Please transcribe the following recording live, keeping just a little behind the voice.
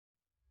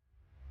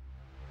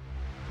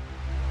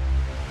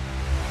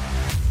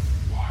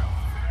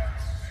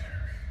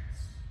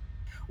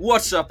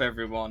What's up,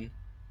 everyone?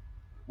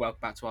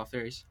 Welcome back to our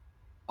theories.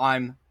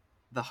 I'm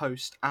the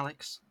host,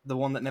 Alex, the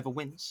one that never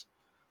wins.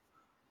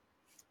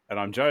 And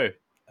I'm Joe,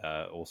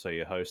 also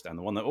your host and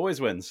the one that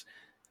always wins.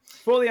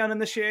 For the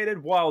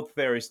uninitiated, Wild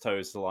Theories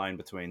toes the line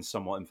between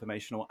somewhat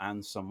informational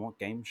and somewhat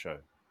game show.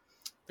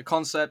 The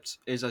concept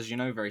is, as you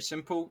know, very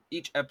simple.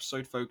 Each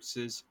episode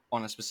focuses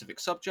on a specific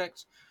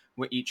subject,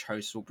 where each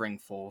host will bring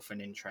forth an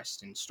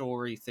interesting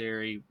story,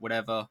 theory,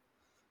 whatever,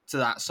 to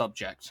that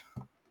subject.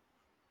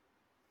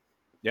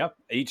 Yep,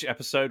 each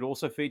episode will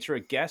also feature a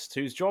guest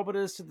whose job it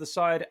is to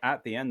decide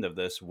at the end of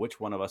this which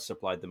one of us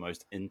supplied the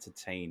most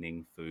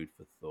entertaining food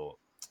for thought.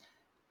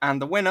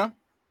 And the winner,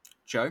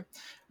 Joe,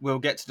 will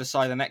get to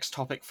decide the next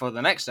topic for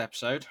the next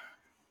episode.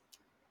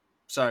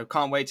 So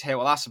can't wait to hear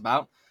what that's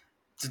about.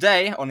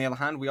 Today, on the other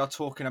hand, we are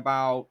talking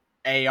about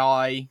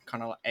AI,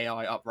 kind of like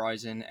AI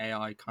Uprising,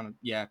 AI kind of,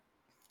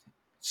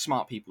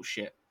 smart people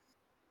shit.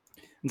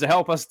 And to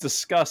help us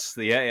discuss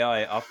the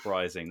AI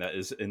uprising that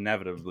is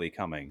inevitably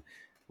coming,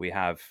 we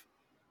have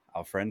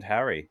our friend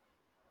Harry.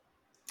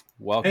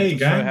 Welcome to the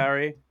show,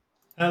 Harry.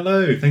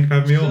 Hello, thank you for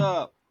having me What's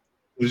on. up?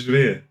 Pleasure to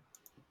be here.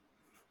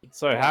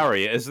 So,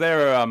 Harry, is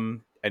there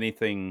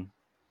anything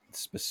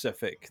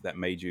specific that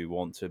made you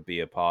want to be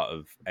a part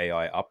of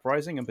AI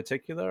Uprising in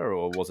particular,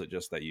 or was it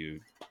just that you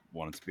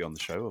wanted to be on the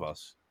show with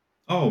us?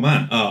 Oh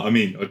man, I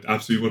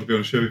absolutely want to be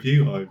on a show with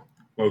you. I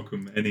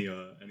welcome any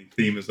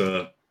theme as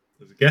a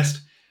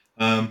guest.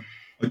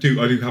 I do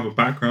have a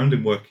background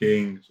in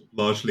working sort of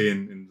largely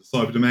in the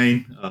cyber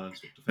domain, sort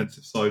of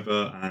defensive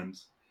cyber, and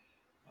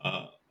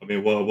I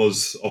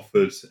was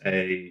offered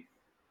a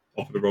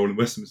role in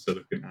Westminster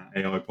looking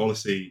at AI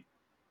policy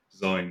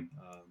design.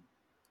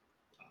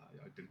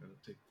 I didn't end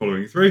up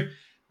following through.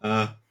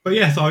 But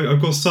yes, I've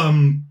got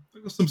some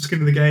skin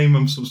in the game.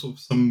 I'm sort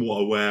of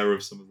somewhat aware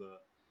of some of the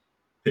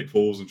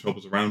pitfalls and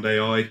troubles around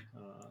AI. I'm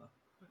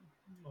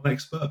not an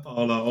expert, but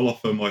I'll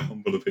offer my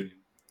humble opinion.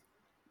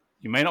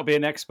 You may not be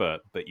an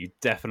expert, but you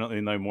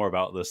definitely know more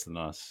about this than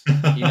us.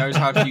 He knows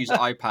how to use an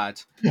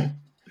iPad.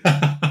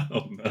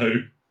 Oh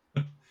no.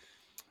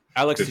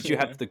 Alex, did you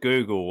have to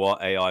Google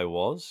what AI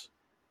was?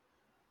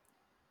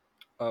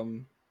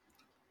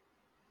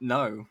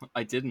 No,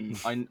 I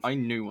didn't. I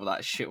knew what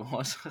that shit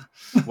was.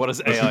 What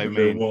does AI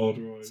mean?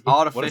 It's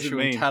artificial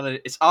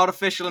intelligence. It's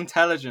artificial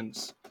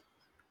intelligence.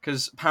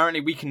 Because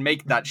apparently we can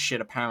make that shit.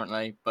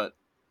 Apparently, but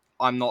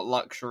I'm not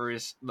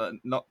luxurious.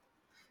 Not.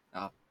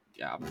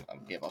 I'll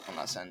give up on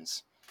that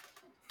sentence.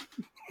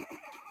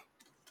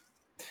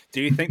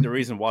 Do you think the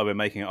reason why we're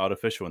making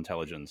artificial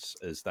intelligence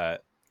is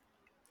that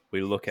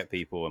we look at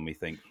people and we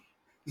think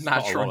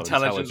natural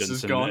intelligence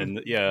is gone?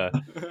 And yeah,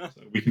 so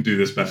we can do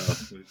this better.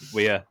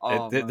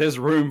 There's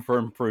room for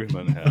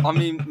improvement here. I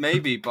mean,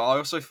 maybe, but I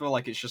also feel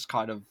like it's just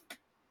kind of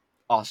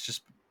us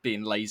just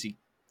being lazy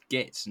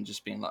gits and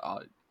just being like,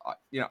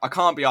 I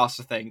can't be asked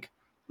to think.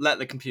 Let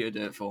the computer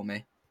do it for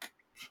me.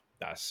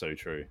 That's so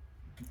true.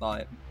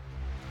 Like,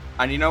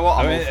 and you know what?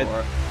 I'm all for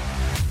it.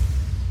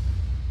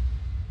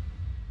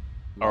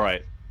 All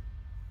right,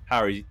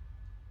 Harry.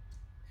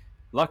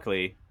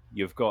 Luckily,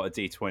 you've got a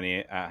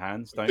D20 at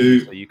hand, don't you?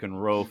 So you can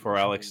roll for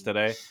Alex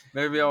today.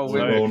 Maybe I'll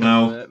win. Roll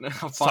now.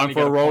 It's time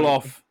for a roll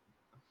off.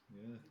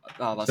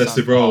 Yeah.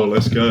 Tested roll.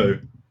 Let's go.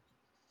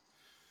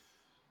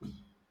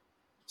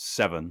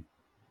 7.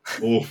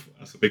 Oh,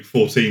 that's a big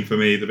 14 for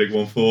me. The big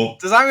 1-4.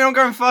 Does that mean I'm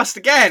going first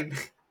again?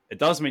 It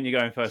does mean you're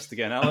going first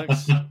again,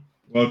 Alex.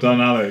 Well done,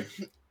 Alex.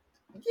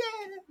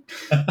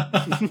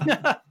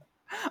 Yeah.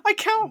 I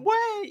can't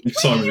wait.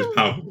 Excitement is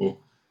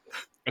palpable.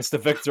 It's the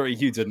victory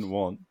you didn't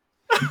want.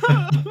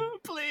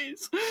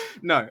 Please.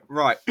 No,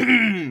 right.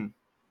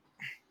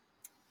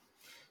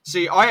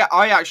 See,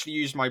 I actually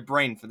used my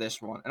brain for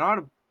this one, and I had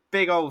a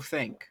big old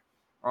think,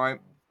 right?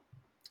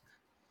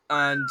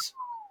 And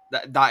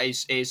that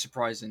is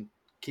surprising.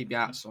 Keep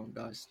your hats on,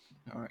 guys.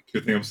 All right.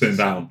 Good thing I'm sitting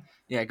down.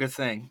 Yeah, good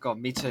thing. God,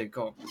 me too.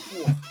 God.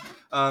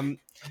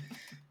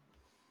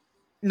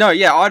 No,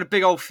 yeah, I had a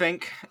big old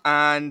think,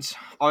 and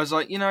I was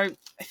like,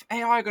 if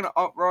AI are going to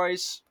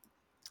uprise,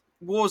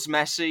 war's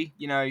messy.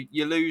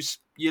 You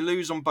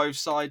lose on both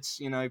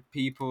sides.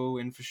 People,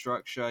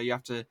 infrastructure. You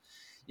have to,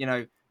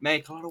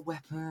 make a lot of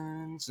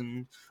weapons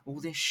and all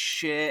this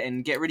shit,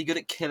 and get really good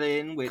at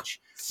killing, which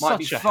might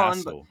be fun.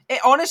 Hassle. But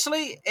it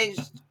honestly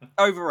is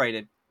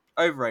overrated.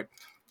 Overrated.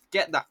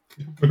 Get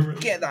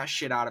that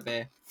shit out of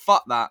here.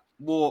 Fuck that.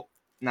 War.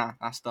 Nah,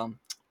 that's done.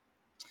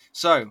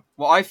 So,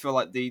 what I feel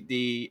like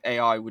the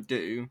AI would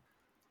do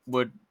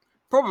would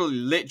probably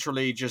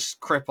literally just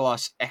cripple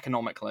us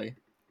economically.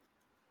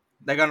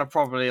 They're going to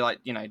probably,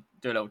 do a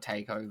little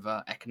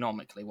takeover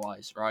economically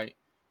wise, right?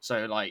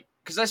 So,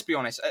 because let's be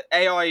honest,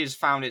 AI has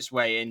found its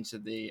way into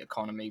the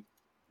economy,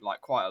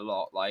 quite a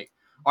lot.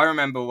 I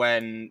remember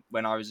when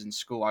I was in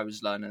school, I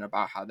was learning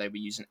about how they were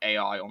using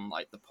AI on,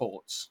 the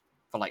ports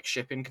for,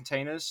 shipping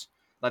containers.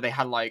 They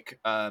had,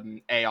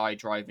 AI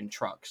driving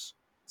trucks.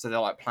 So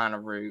they'll, plan a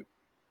route.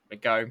 They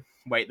go,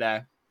 wait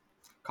there,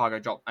 cargo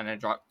drop, and then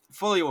drive.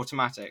 Fully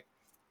automatic.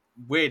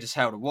 Weird as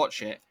hell to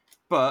watch it.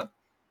 But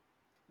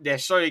they're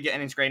slowly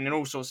getting integrated in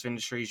all sorts of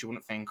industries you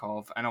wouldn't think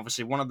of. And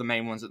obviously one of the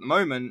main ones at the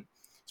moment,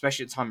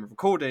 especially at the time of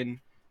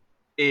recording,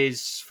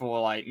 is for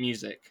like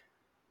music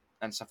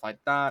and stuff like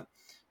that.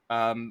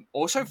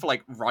 Also for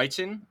like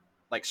writing,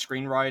 like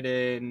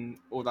screenwriting,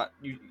 all that.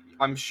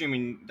 I'm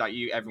assuming that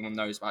everyone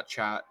knows about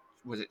Chat.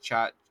 Was it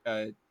Chat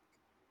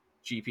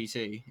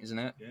GPT? Isn't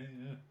it? Yeah.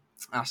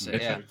 That's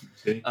it. Yeah.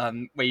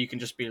 ChatGPT. Where you can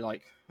just be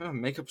like,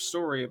 make up a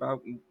story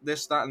about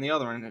this, that, and the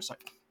other, and it's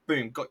like,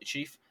 boom, got your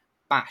chief,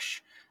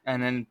 bash,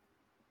 and then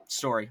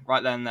story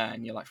right there and there,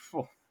 and you're like,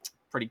 oh,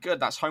 pretty good.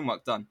 That's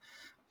homework done.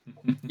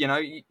 You know,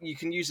 you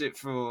can use it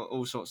for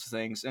all sorts of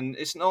things, and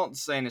it's not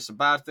saying it's a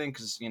bad thing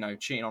because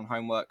cheating on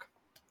homework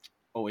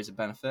always a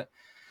benefit.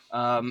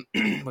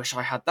 Wish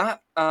I had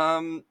that.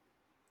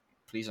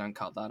 Please don't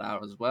cut that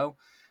out as well.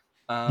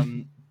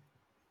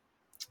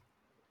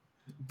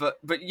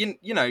 But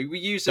you know we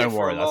use it Don't for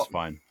worry, a that's lot.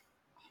 fine.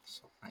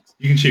 Thanks.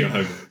 You can cheat on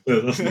homework.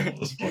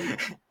 That's fine.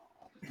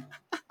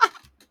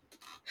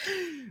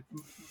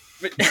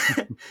 But,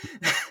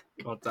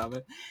 God damn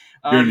it!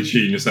 You're only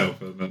cheating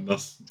yourself, and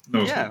that's no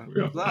one's Yeah, going to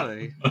agree on that.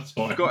 exactly. That's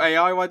fine. You've got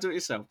AI, why do it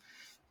yourself?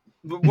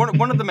 But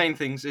one of the main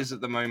things is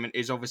at the moment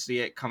is obviously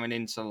it coming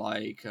into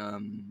like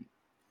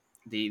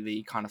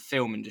the kind of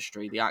film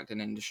industry, the acting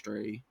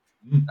industry,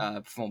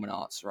 performing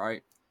arts,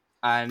 right?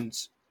 And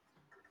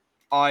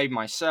I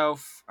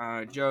myself,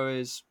 Joe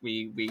is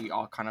we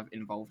are kind of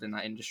involved in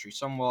that industry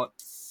somewhat.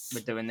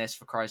 We're doing this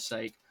for Christ's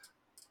sake.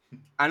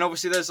 And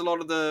obviously, there's a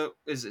lot of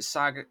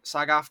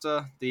SAG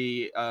after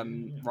the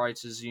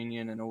writers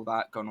union and all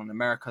that going on in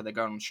America. They're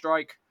going on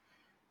strike,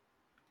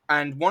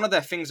 and one of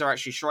their things they're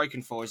actually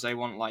striking for is they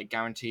want like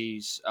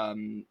guarantees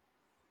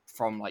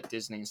from like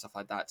Disney and stuff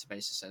like that to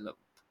basically say, look,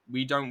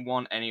 we don't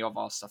want any of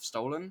our stuff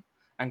stolen,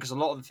 and because a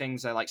lot of the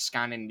things they're like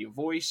scanning your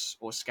voice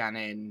or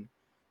scanning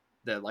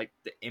the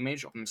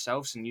image of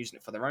themselves and using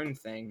it for their own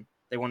thing,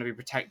 they want to be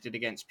protected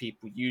against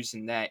people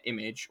using their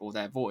image or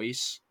their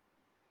voice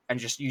and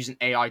just using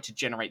AI to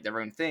generate their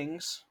own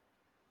things.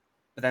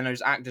 But then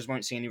those actors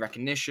won't see any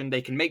recognition.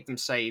 They can make them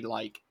say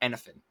like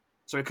anything.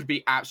 So it could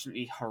be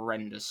absolutely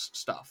horrendous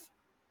stuff,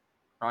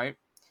 right?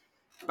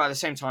 But at the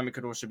same time, it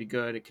could also be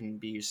good. It can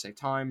be used to save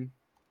time.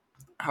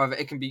 However,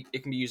 it can be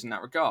used in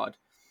that regard.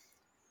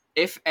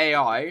 If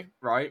AI,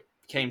 right,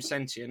 became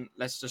sentient,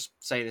 let's just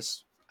say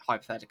this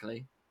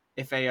hypothetically.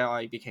 If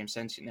AI became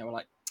sentient, they were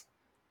like,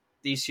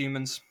 these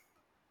humans,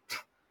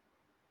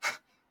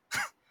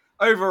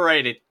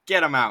 overrated,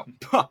 get them out.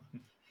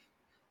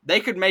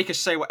 They could make us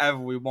say whatever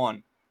we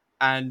want.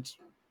 And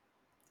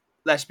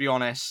let's be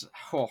honest,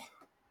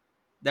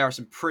 there are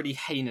some pretty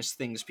heinous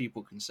things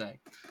people can say.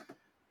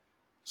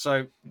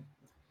 So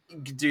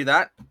you could do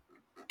that,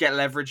 get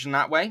leverage in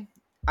that way.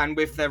 And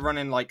if they're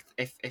running like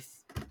if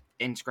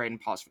integrating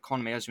parts of the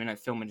economy, as we know,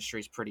 film industry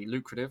is pretty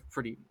lucrative,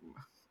 pretty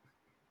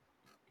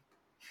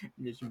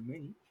there's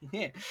money.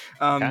 Yeah.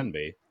 Can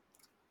be.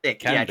 It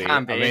can be. I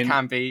mean, it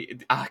can be.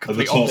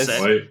 Complete top, opposite.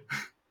 right?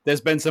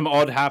 There's been some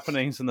odd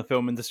happenings in the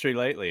film industry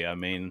lately. I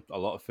mean, a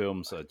lot of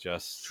films are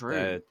just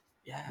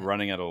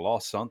running at a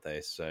loss, aren't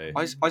they? So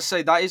I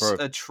say that is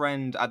a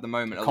trend at the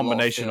moment. A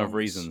combination lot of, of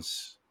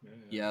reasons.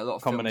 Yeah, a lot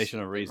of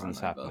combination of reasons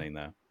happening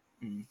there.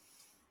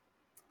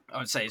 I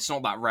would say it's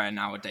not that rare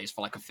nowadays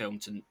for like a film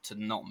to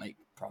not make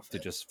profit. To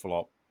just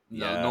flop.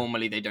 No, Yeah.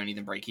 normally they don't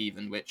even break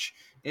even, which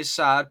is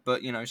sad,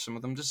 but some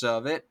of them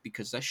deserve it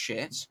because they're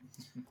shit.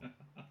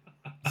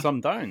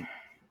 Some don't.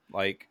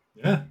 Like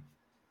yeah.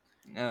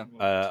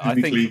 I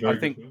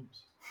think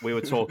we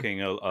were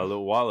talking a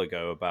little while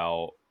ago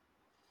about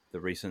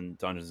the recent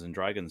Dungeons and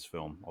Dragons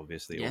film.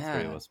 Obviously, all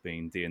three of us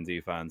being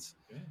D&D fans,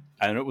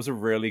 and it was a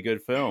really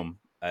good film.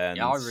 And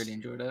I really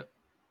enjoyed it.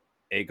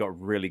 It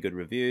got really good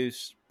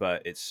reviews,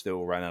 but it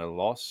still ran at a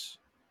loss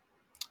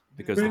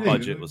because the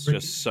budget was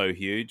just so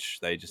huge.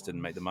 They just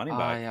didn't make the money back.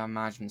 I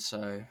imagine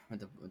so with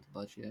the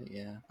budget.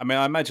 Yeah. I mean,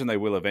 I imagine they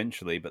will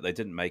eventually, but they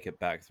didn't make it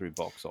back through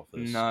box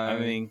office. No. I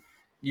mean,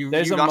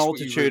 there's a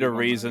multitude of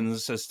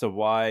reasons as to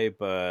why,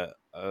 but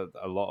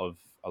a lot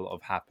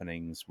of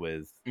happenings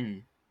with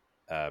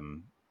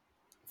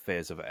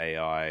fears of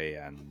AI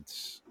and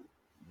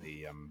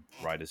the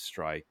writers'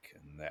 strike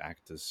and the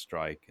actors'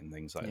 strike and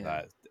things like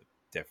that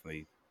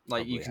definitely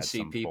you can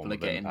see people are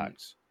getting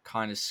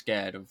kind of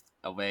scared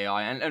of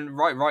AI and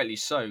rightly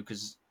so,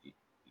 because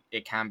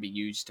it can be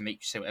used to make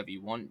you say whatever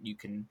you want. It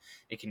can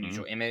use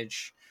your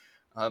image.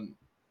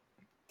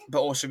 But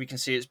also we can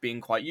see it's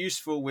being quite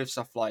useful with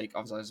stuff like,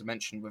 as I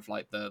mentioned, with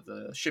like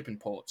the shipping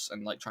ports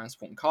and like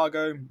transporting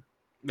cargo.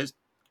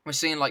 We're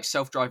seeing like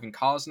self-driving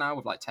cars now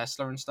with like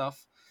Tesla and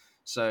stuff.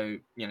 So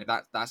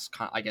that's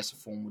kind of, I guess, a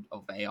form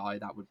of AI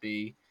that would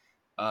be.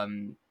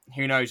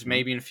 Who knows?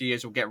 Maybe in a few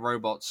years we'll get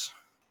robots.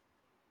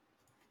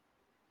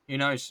 Who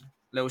knows?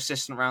 Little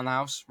assistant around the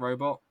house,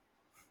 robot.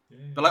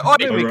 But like,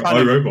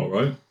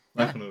 iRobot,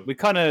 right? We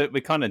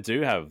kind of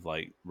do have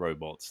like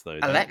robots though.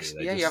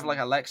 Alexa, you have like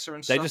Alexa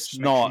and they stuff. Just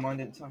not.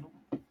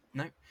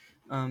 No.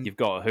 You've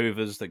got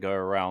Hoovers that go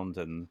around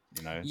and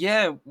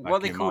Yeah, what are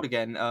they called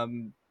again?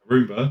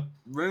 Roomba.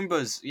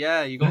 Roombas.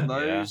 Yeah, you got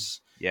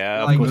those.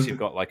 Yeah, Like- of course you've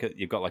got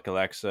like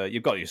Alexa,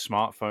 you've got your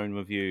smartphone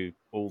with you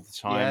all the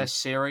time. Yeah,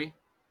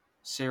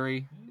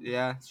 Siri,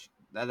 yeah,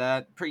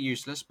 they're pretty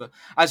useless. But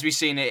as we've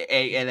seen,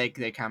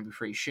 they can be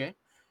pretty shit.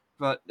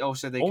 But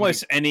also they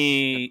almost can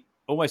be,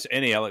 almost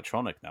any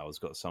electronic now has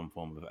got some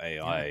form of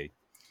AI.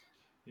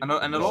 and a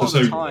It's lot of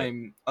the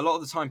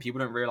also- time, people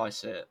don't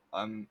realize it.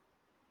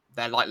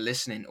 They're like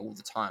listening all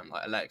the time.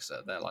 Like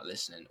Alexa, they're like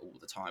listening all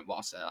the time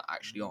whilst they're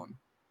actually on.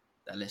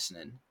 They're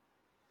listening.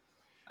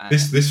 And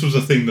This was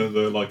a thing that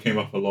like came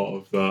up a lot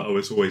of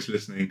it's always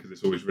listening because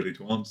it's always ready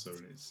to answer,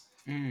 and it's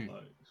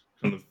like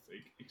kind of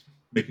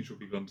making sure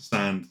people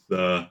understand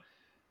the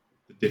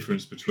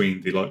difference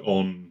between the like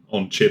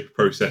on chip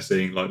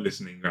processing, like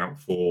listening out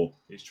for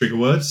its trigger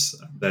words,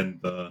 and then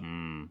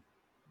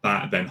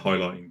that then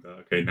highlighting that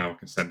okay, now I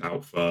can send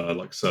out for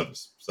like server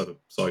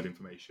side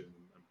information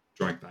and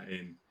drag that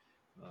in.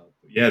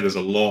 But yeah, there's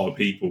a lot of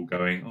people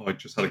going, oh, I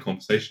just had a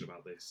conversation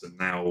about this, and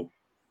now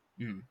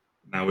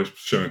it's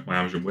showing my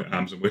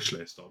Amazon wish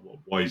list.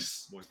 Why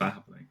is that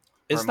happening?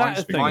 Is that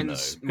a thing though?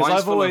 Mine's Because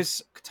I've full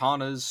always of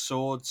katanas,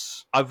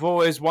 swords. I've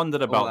always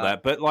wondered about that.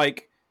 that, but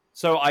like,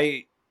 so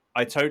I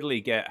totally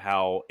get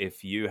how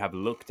if you have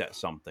looked at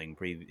something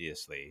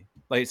previously,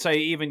 like say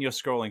even you're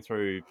scrolling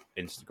through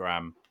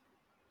Instagram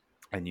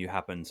and you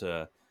happen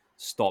to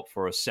stop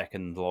for a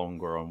second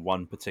longer on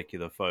one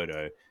particular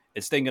photo,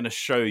 it's then going to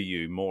show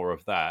you more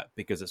of that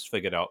because it's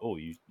figured out, oh,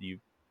 you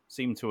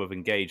seem to have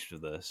engaged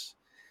with this.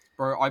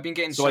 Bro, I've been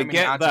getting So so I many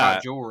get ads that.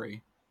 about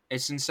jewelry.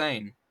 It's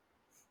insane.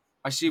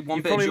 I see one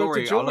You bit of probably looked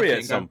jewelry. at jewelry I at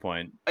look some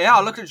point. Yeah,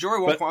 I looked at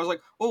jewelry one But- point. I was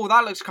like, oh,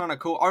 that looks kind of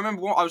cool. I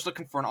remember I was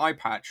looking for an eye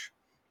patch.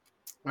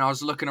 And I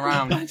was looking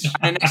around. And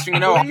the next thing you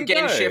know, There I'm you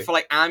getting go. shit for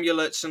like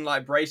amulets and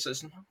like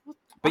bracelets. And I'm like, what?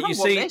 But I you don't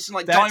want see, this. And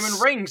like that's-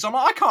 diamond rings. I'm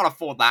like, I can't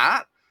afford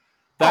that.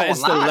 That I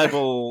is the want that.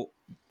 level.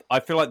 I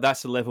feel like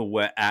that's the level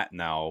we're at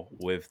now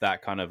with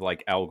that kind of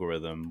like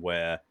algorithm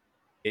where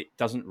it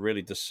doesn't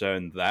really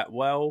discern that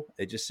well.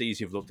 It just sees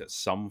you've looked at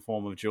some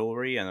form of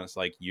jewelry, and it's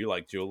like you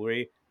like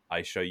jewelry.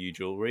 I show you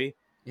jewelry,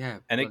 Yeah,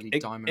 and bloody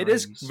diamond it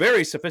is rings.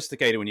 very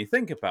sophisticated when you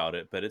think about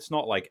it. But it's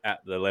not like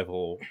at the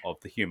level of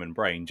the human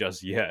brain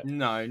just yet.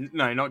 No,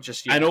 not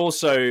just yet. And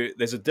also,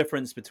 there's a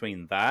difference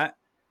between that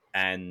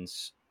and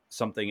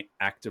something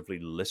actively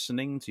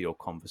listening to your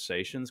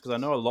conversations. Because I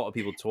know a lot of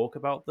people talk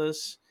about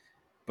this,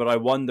 but I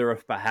wonder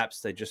if perhaps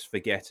they're just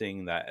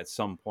forgetting that at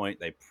some point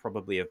they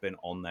probably have been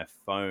on their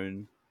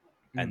phone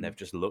and they've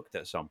just looked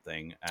at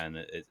something and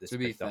it's To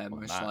be picked fair, up on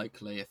most that.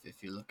 likely,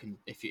 if you're looking,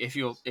 if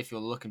you're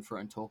looking for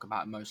it and talk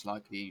about it, most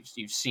likely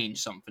you've seen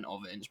something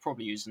of it and it's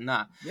probably using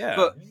that. Yeah,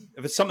 But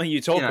if it's something you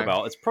talk you know,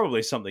 about, it's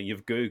probably something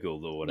you've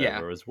Googled or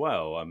whatever as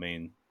well. I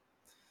mean,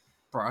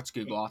 bro, I'd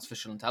Google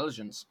artificial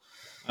intelligence.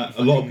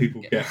 A lot of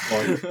people get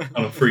like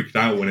kind of freaked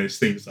out when it's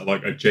things that are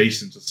like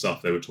adjacent to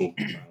stuff they were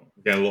talking about.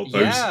 Again, a lot of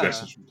those Yeah.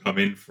 suggestions will come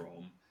in from.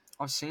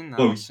 I've seen that.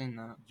 Well, I've seen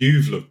that.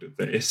 You've looked at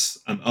this,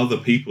 and other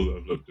people that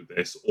have looked at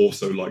this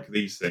also like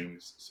these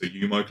things, so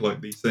you might like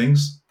these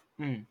things.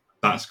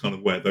 That's kind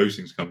of where those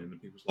things come in,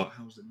 and people's like,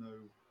 how does it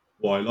know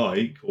what I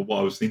like or what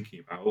I was thinking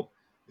about?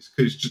 It's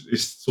because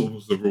it's sort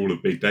of the rule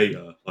of big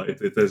data. Like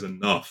if there's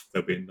enough,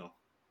 there'll be enough.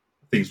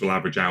 Things will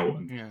average out,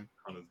 and kind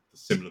of the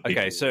similar people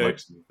Okay, so- will like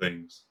similar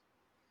things.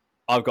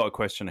 I've got a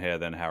question here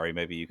then, Harry.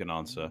 Maybe you can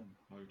answer.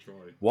 I'll try.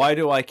 Why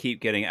do I keep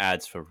getting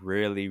ads for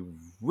really,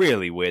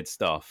 really weird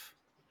stuff?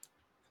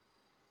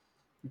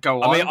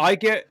 Go on. I mean, I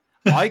get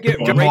Go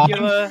on.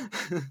 regular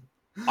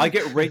I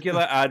get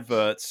regular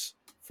adverts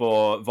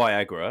for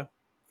Viagra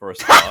for a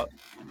start.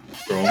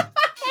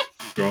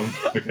 Strong.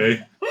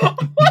 Okay.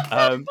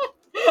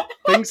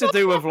 Things to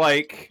do with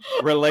like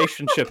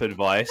relationship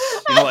advice,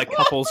 you know, like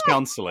couples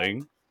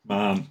counseling.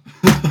 Man.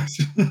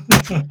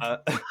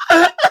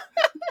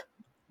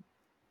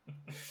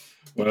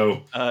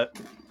 Well,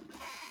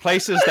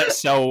 Places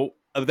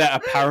that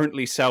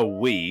apparently sell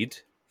weed,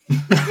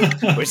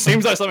 which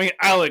seems like something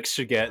Alex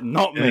should get,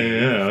 not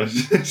me. yeah.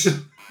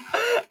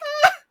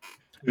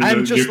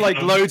 And just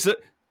like loads of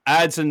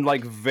ads in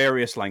like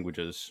various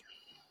languages.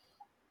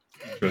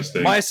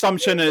 Interesting. My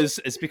assumption is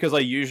it's because I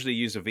usually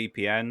use a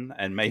VPN,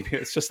 and maybe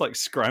it's just like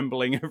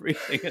scrambling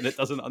everything and it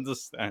doesn't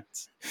understand.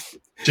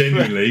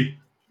 Genuinely,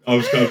 I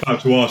was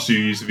about to ask you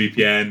use a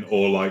VPN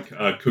or like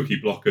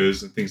cookie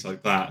blockers and things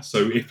like that.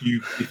 So if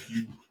you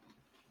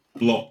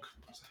block,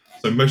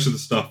 so most of the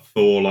stuff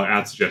for like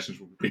ad suggestions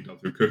will be picked up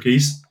through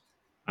cookies,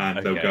 and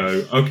they'll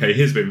go, okay,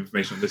 here's a bit of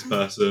information on this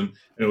person,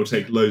 and it will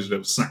take loads of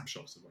little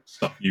snapshots of like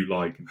stuff you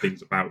like and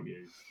things about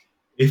you.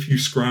 If you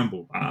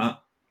scramble that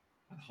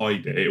and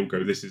hide it, it will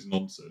go, this is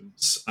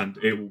nonsense, and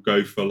it will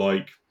go for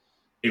like,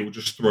 it will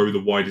just throw the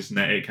widest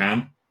net it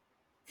can.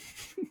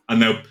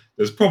 And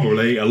there's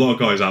probably a lot of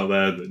guys out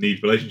there that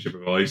need relationship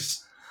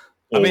advice.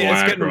 I mean, it's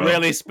Viagra. getting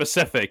really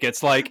specific.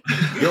 It's like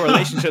your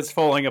relationship's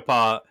falling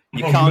apart.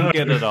 You can't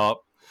get it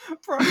up.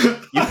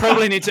 You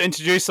probably need to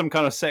introduce some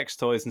kind of sex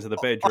toys into the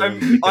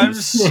bedroom. I'm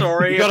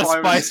sorry You gotta if I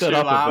was spice it too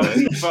up a loud,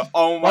 bit. but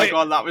oh my Like-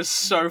 god, that was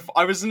so...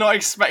 I was not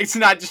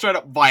expecting that, just straight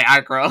up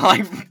Viagra.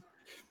 Like,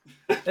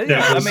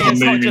 Yeah, I mean, I'm it's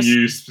not naming just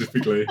you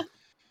specifically.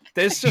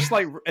 there's just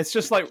like it's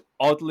just like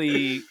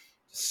oddly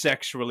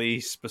sexually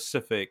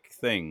specific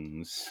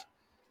things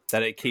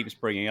that it keeps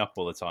bringing up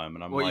all the time,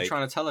 and I'm What are like, you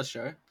trying to tell us,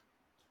 Joe?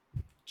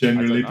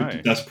 Generally, I don't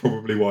know. that's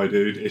probably why,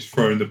 dude. It's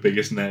throwing the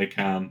biggest net it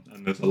can,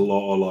 and there's a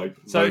lot of like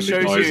So it lonely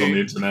shows guys you- on the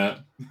internet.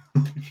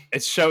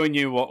 it's showing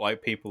you what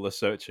like people are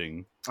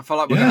searching. I feel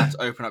like we're gonna Yeah. have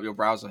to open up your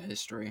browser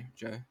history,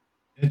 Joe.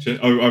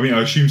 Oh, I mean,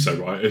 I assume so,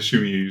 right? I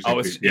assume you're using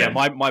VPN. Yeah,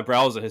 my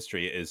browser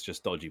history is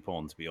just dodgy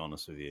porn, to be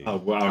honest with you. Oh,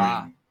 well,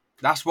 I mean,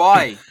 That's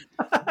why.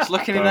 It's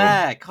looking in Well.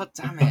 there. God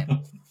damn it.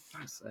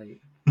 Fuck's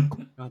sake.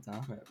 God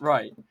damn it.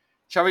 Right.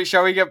 Shall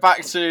we get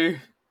back to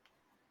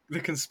the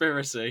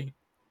conspiracy?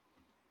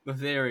 The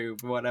theory,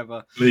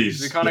 whatever.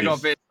 please. We kind of got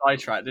a please. bit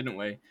sidetracked, didn't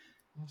we?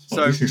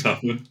 So, these things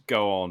happen.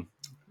 Go on.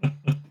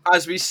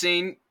 As we've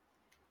seen,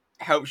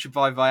 helps you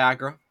buy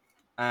Viagra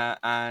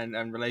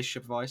and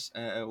relationship advice,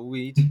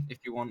 weed if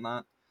you want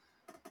that.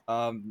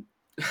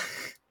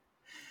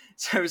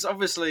 So it's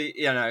obviously,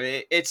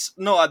 it's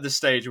not at the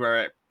stage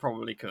where it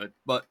probably could,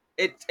 but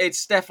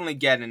it's definitely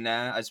getting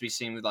there, as we've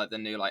seen with like the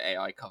new like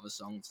AI cover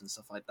songs and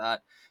stuff like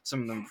that.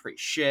 Some of them are pretty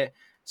shit,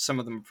 some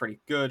of them are pretty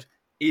good.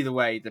 Either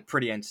way, they're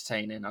pretty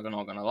entertaining. I'm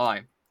not gonna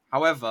lie.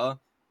 However,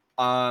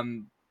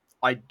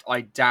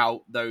 I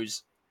doubt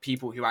those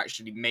people who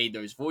actually made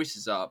those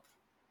voices up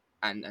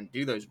and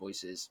do those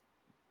voices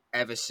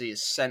ever see a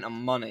cent of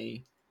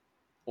money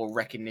or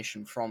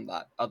recognition from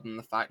that, other than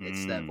the fact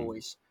it's their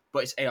voice,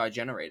 but it's AI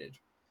generated,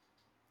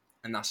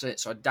 and that's it.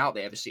 So I doubt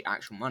they ever see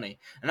actual money,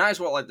 and that is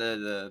what like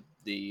the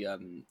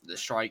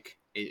strike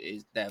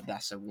is.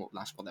 That's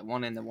what they're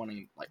wanting. They're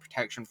wanting like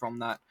protection from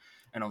that,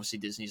 and obviously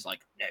Disney's like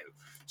no.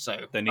 So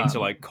They need to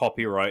like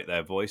copyright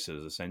their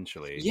voices,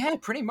 essentially. yeah,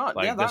 pretty much.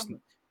 Like Yeah,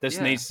 this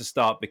needs to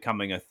start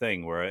becoming a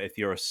thing where if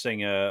you're a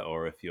singer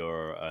or if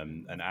you're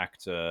an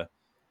actor,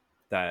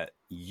 that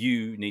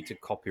you need to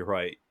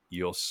copyright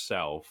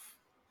yourself,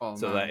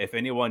 that if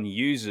anyone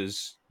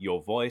uses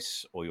your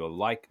voice or your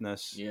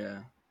likeness,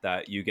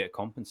 that you get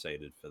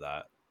compensated for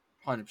that.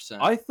 100%.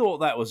 I thought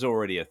that was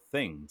already a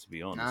thing, to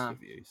be honest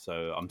with you.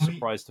 So I'm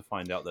surprised to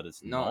find out that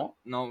it's not.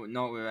 Not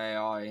with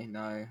AI.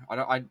 No, I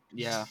don't.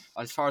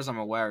 As far as I'm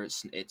aware,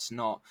 it's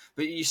not.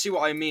 But you see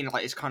what I mean?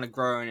 Like it's kind of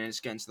growing and it's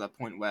getting to that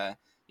point where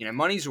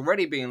money's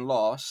already being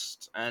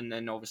lost, and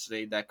then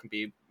obviously there can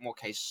be more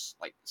cases,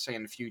 like say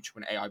in the future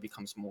when AI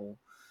becomes more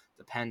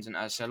dependent.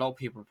 As a lot of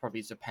people are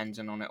probably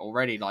dependent on it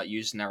already, like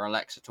using their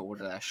Alexa to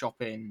order their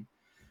shopping,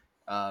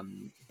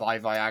 buy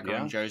Viagra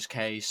in Joe's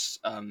case,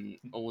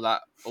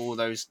 all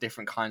those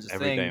different kinds of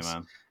Every things. day,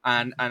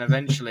 man. And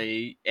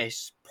eventually,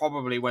 it's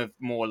probably with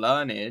more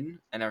learning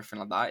and everything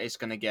like that, it's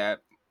going to get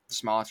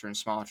smarter and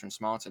smarter and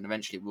smarter, and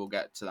eventually we'll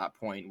get to that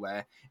point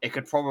where it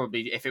could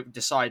probably, if it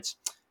decides,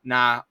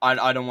 nah,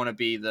 I don't want to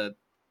be the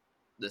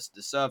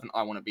servant,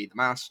 I want to be the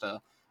master.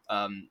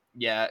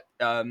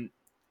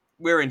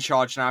 We're in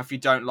charge now. If you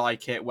don't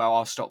like it, well,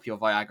 I'll stop your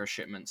Viagra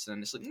shipments.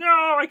 And it's like, no,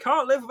 I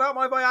can't live without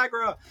my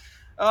Viagra.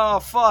 Oh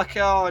fuck!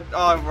 Oh,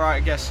 right. I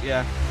guess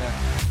yeah.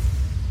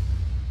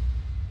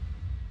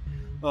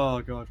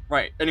 Oh god.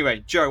 Right.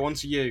 Anyway, Joe, on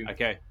to you.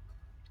 Okay.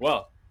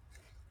 Well,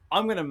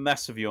 I'm gonna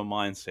mess with your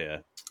minds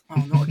here.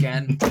 Oh, not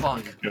again.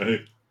 Fuck.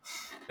 Okay.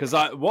 Because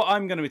what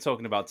I'm going to be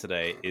talking about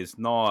today is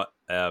not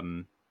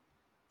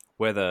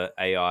whether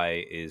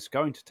AI is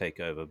going to take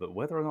over, but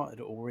whether or not it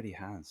already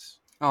has.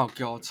 Oh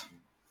god.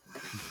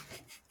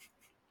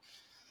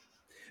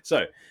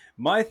 So,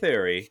 my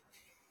theory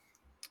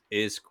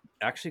is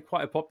actually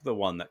quite a popular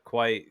one that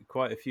quite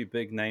a few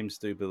big names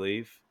do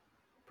believe.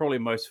 Probably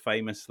most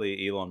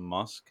famously Elon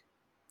Musk.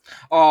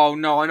 Oh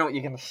no, I know what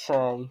you're going to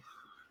say.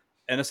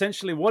 And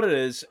essentially what it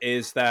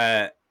is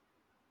that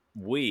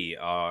we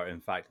are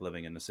in fact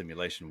living in a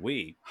simulation.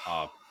 We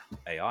are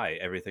AI.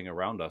 Everything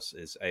around us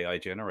is AI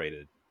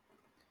generated.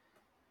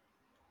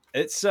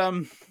 It's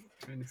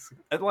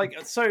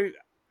like, so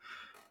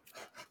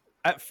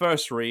at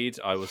first read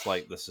I was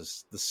like, this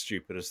is the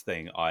stupidest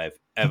thing I've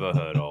ever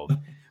heard of.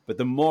 But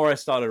the more I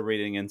started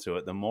reading into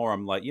it, the more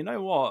I'm like, you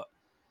know what?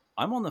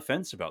 I'm on the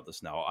fence about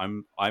this now.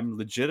 I'm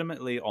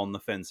legitimately on the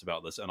fence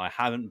about this, and I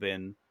haven't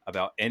been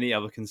about any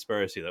other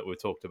conspiracy that we've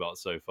talked about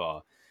so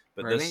far.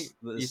 But really?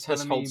 this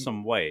holds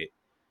some weight.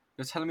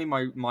 You're telling me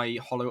my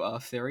Hollow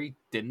Earth theory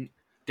didn't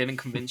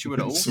convince you at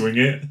all? Swing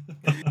it.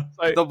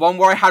 So, The one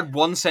where I had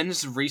one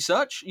sentence of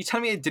research? You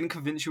telling me it didn't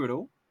convince you at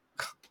all?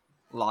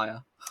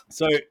 Liar.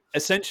 so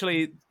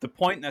essentially, the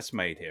point that's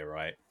made here,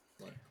 right?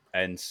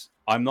 And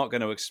I'm not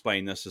going to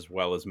explain this as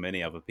well as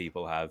many other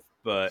people have,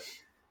 but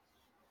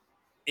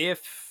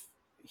if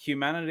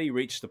humanity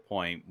reached the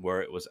point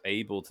where it was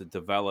able to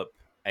develop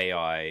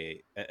AI,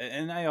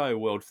 an AI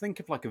world, think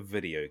of like a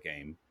video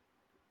game,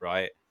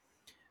 right?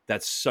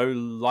 That's so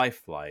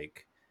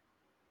lifelike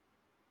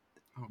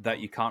that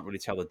you can't really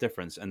tell the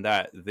difference, and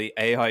that the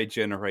AI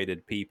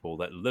generated people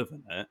that live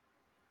in it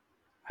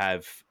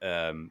have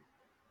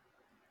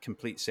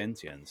complete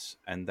sentience,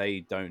 and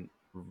they don't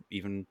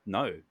even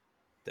know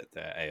that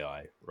they're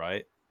AI,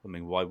 right? I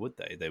mean, why would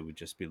they? They would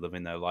just be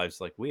living their lives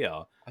like we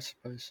are. I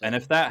suppose so. And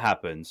if that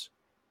happens,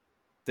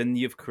 then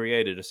you've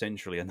created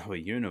essentially another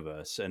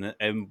universe, and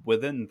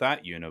within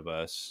that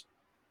universe,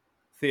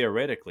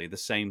 theoretically, the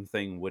same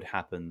thing would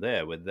happen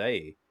there, where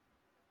they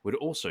would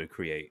also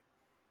create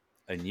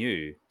a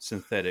new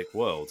synthetic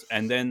world,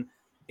 and then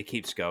it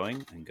keeps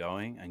going and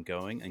going and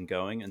going and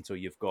going until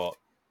you've got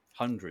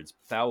hundreds,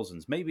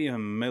 thousands, maybe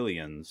even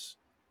millions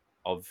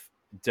of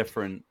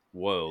different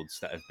worlds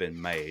that have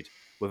been made,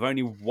 with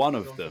only one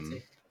of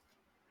them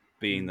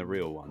being the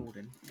real one.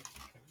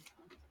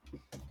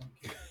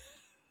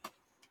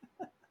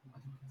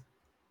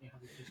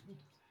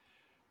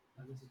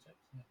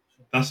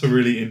 That's a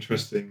really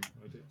interesting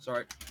idea.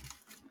 Sorry,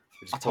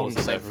 Just I told him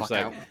to pause say there for a fuck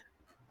out.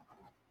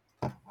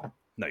 sec.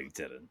 No, you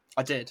didn't.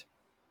 I did.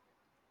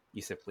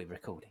 You said we're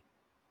recording.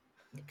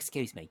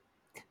 Excuse me,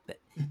 but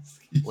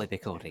we're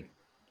recording.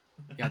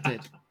 Yeah, I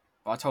did.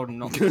 But I told him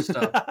not to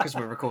disturb because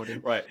we're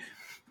recording. Right.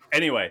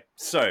 Anyway,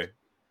 so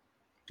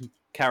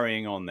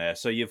carrying on there.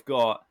 So you've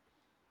got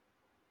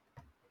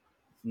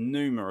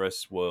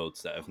numerous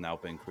worlds that have now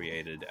been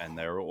created, and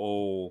they're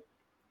all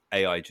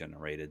AI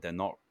generated. They're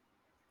not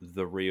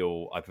the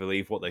real, I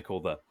believe, what they call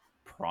the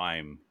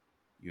prime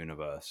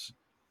universe.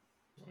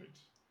 Right.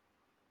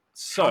 How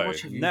So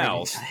much have you now,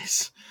 read into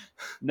this?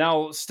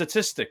 now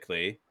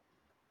statistically,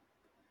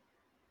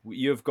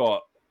 you've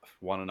got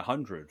 1 in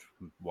 100,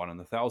 1 in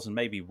 1,000,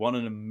 maybe 1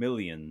 in a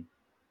million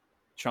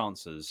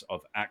chances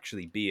of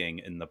actually being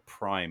in the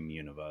prime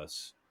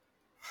universe.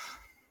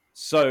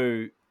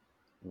 So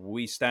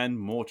we stand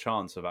more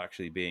chance of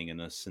actually being in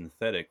a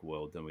synthetic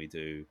world than we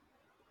do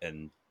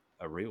in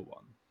a real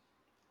one.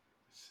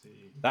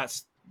 See.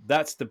 That's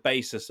the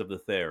basis of the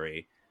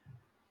theory.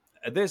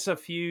 There's a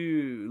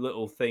few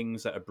little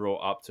things that are brought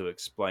up to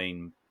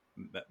explain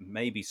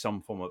maybe some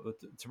form of,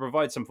 to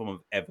provide some form of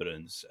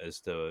evidence as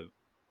to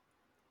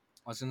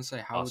I was going to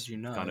say, how us would you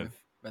know? kind of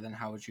But then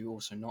how would you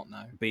also not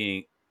know?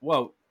 being,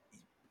 well,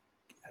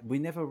 we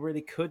never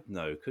really could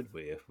know, could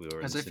we, if we were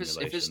in a Because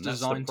simulation? if it's That's the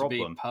designed to be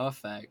problem.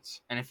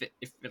 perfect, and if it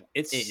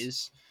It's-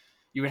 is,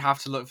 you would have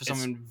to look for it's-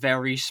 something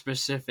very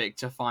specific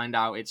to find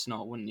out it's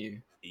not, wouldn't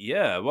you?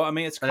 Yeah, well, I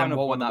mean, it's But kind then of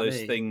what one would of that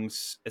those be?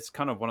 things. It's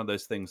kind of one of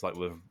those things, like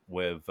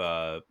with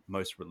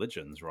most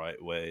religions,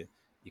 right, where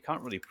you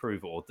can't really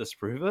prove it or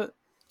disprove it.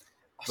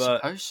 I But-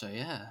 suppose so,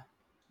 yeah.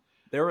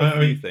 There are a I few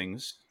mean-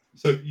 things.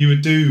 So you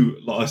would do,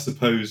 like, I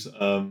suppose,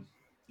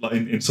 like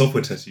in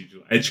software testing, you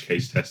do edge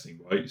case testing,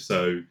 right?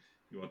 So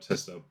you want to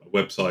test a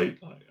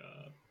website, like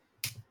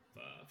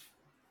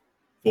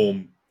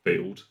form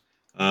field.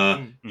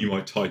 You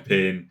might type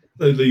in,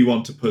 you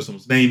want to put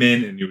someone's name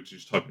in, and you would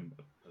just type in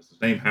the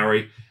person's name,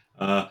 Harry.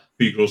 But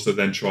you could also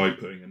then try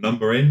putting a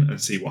number in and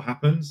see what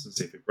happens, and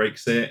see if it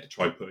breaks it.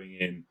 Try putting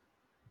in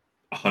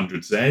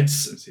 100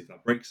 Zs and see if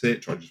that breaks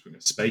it. Try just putting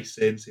a space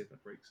in, see if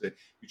that breaks it.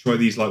 You try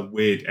these like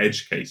weird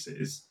edge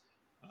cases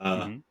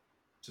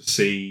to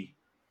see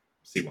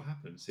what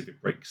happens, see if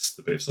it breaks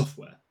the bit of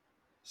software.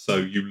 So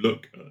you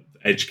look at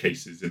the edge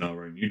cases in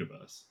our own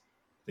universe,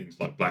 things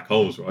like black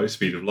holes, right?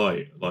 Speed of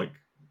light, like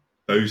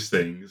those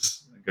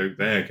things. And go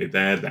there, okay,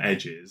 they're the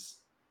edges.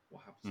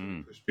 What happens when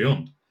you push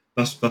beyond?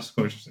 That's quite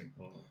interesting.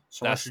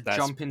 So I That's should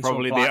jump into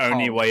probably a black the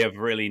only hole. way of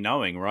really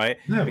knowing, right?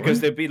 Yeah,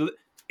 Because right? there'd be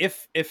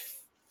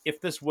if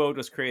this world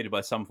was created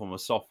by some form of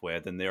software,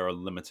 then there are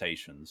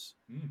limitations.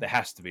 There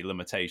has to be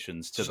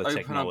limitations to Just the open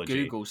technology.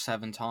 up Google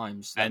 7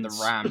 times, let And the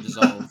RAM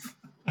dissolve.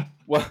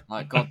 Well,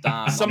 Like,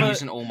 goddamn, Some I'm of-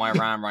 using all my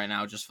RAM right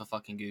now just for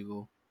fucking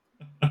Google.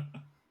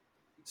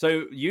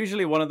 so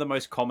usually one of the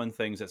most common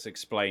things that's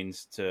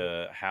explains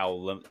to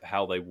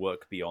how they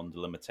work beyond the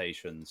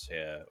limitations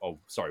here, or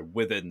sorry,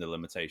 within the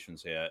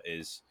limitations here,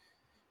 is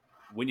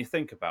when you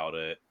think about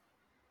it,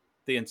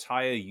 the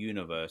entire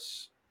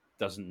universe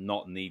does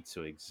not need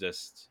to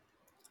exist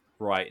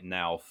right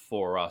now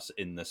for us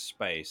in this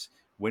space.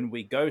 When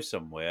we go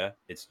somewhere,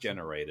 it's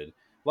generated.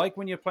 Like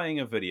when you're playing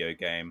a video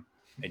game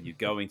and you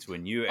go into a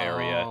new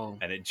area Oh.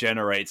 and it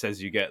generates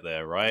as you get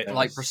there, right? Yeah.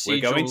 Like Yes. We're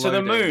procedural going to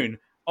the loading. moon.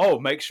 Oh,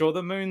 make sure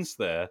the moon's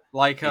there.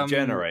 Like It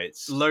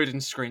generates. loading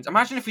screens.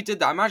 Imagine if we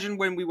did that. Imagine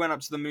when we went up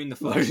to the moon the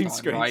first Loading time,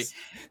 screens. right?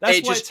 That's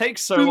It why just it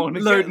takes so long to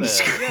get loading there.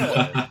 screen.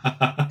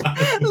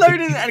 Yeah.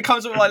 Loading, and it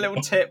comes with like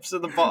little tips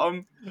at the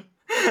bottom.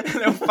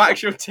 Little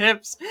factual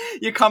tips.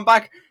 You come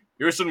back,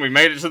 Houston, we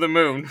made it to the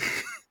moon.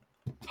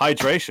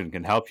 Hydration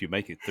can help you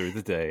make it through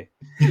the day.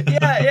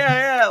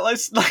 yeah.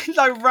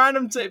 Like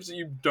random tips that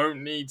you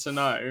don't need to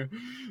know.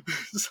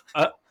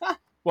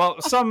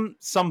 Well, some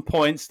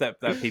points that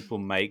people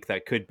make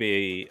that could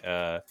be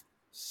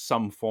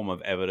some form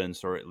of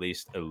evidence, or at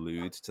least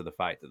allude to the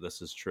fact that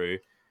this is true.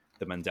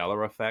 The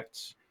Mandela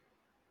effect.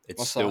 It's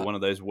What's still that? one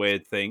of those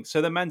weird things.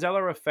 So the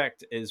Mandela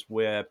effect is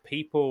where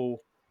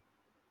people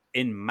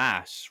in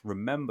mass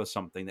remember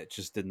something that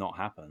just did not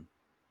happen.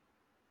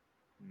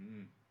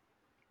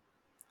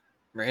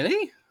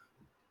 Really?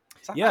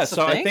 Yeah, That's a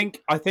so thing?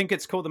 I think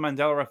it's called the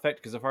Mandela effect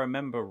because if I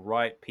remember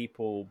right,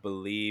 people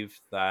believed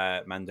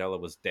that Mandela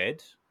was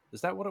dead.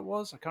 Is that what it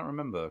was? I can't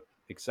remember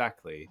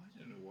exactly. I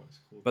don't know what it's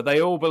called. But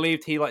they all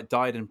believed he like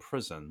died in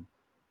prison.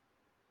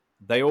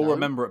 They all No.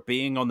 remember it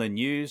being on the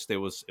news. It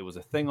was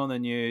a thing on the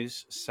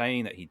news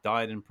saying that he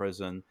died in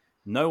prison.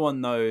 No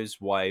one knows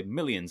why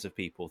millions of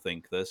people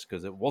think this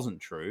because it wasn't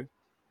true.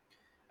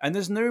 And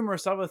there's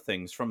numerous other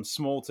things from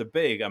small to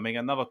big. I mean,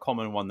 another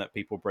common one that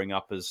people bring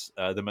up is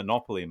the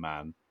Monopoly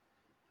Man.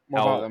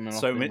 What about the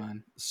Monopoly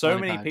Man? So Money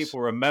many bags.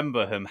 people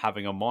remember him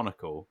having a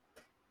monocle.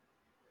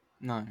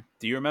 No.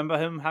 Do you remember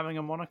him having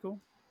a monocle?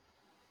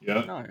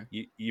 Yeah. No.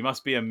 You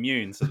must be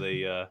immune to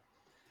the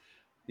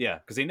yeah,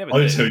 because he never I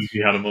did. didn't tell you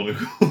he had a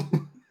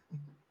monocle.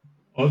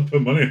 I'd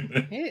put money on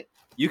it. It.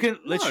 You can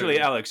literally,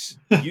 No. Alex.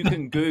 You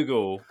can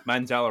Google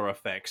Mandela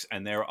effects,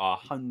 and there are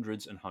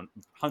hundreds and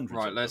hundreds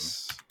Right. of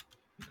Let's. them.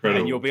 Incredible.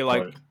 And you'll be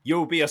like, right.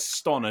 you'll be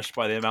astonished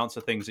by the amounts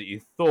of things that you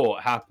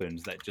thought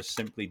happened that just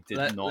simply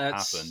did not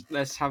happen.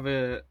 Let's have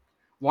a.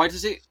 Why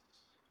does it?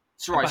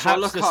 It's right. So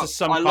Perhaps this is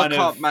some I kind look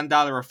up of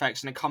Mandela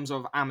effects, and it comes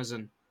off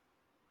Amazon.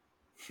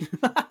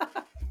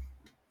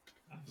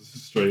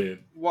 Straight in.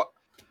 What?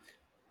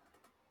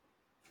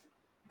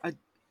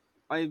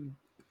 I.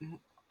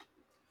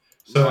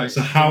 So, Right,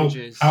 so how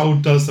images.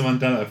 does the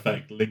Mandela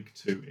effect link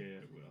to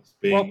it with us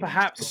being Well,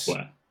 perhaps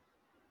software?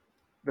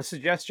 the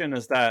suggestion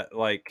is that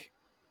like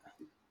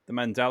the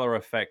Mandela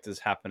effect is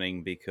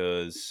happening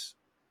because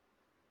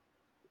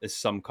there's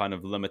some kind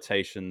of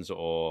limitations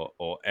or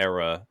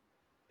error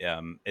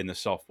in the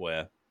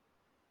software.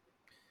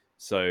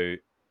 So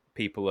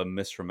people are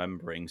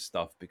misremembering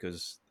stuff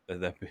because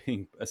they're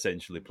being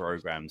essentially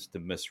programmed to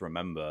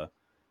misremember.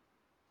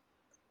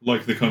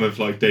 Like the kind of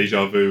like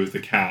deja vu with the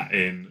cat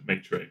in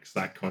Matrix,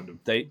 that kind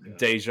of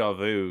Deja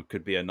vu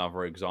could be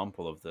another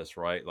example of this,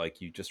 right?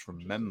 Like you just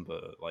remember,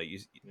 like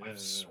I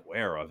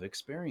swear I've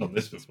experienced done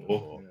this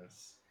before.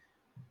 Yes,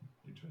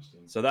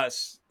 interesting. So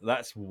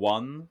that's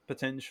one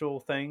potential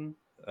thing.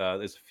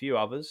 There's a few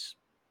others.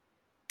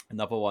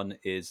 Another one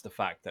is the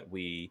fact that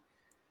we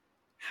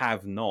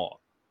have not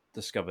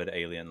discovered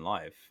alien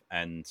life,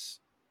 and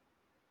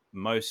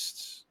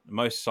most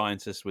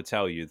scientists would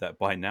tell you that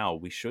by now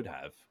we should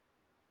have.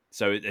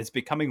 So it's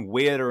becoming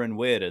weirder and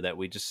weirder that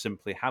we just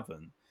simply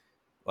haven't.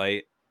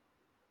 Like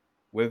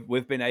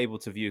we've been able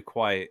to view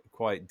quite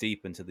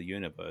deep into the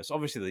universe.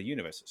 Obviously, the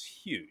universe is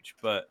huge,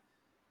 but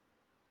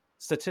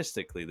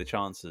statistically, the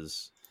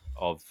chances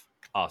of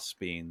us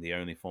being the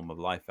only form of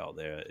life out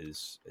there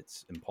it's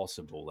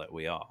impossible that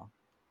we are.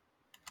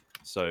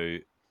 So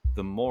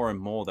the more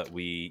and more that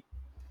we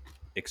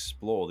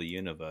explore the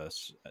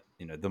universe,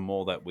 the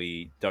more that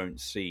we don't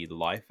see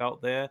life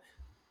out there,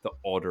 the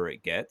odder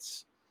it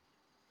gets.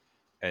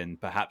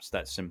 And perhaps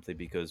that's simply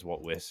because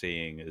what we're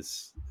seeing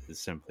is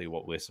simply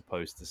what we're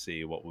supposed to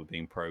see, what we're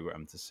being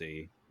programmed to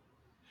see.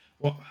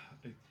 Well,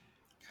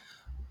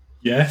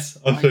 yes,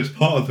 I suppose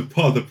part of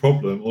the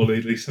problem, or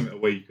at least something a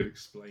way you could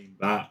explain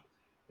that,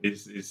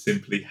 is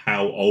simply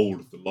how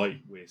old the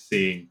light we're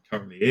seeing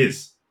currently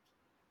is.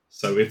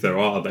 So if there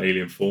are other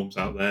alien forms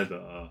out there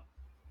that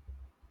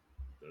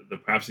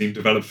perhaps even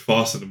developed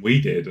faster than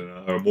we did and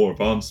are more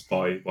advanced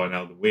by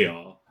now than we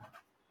are,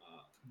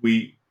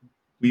 we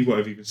won't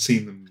have even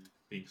seen them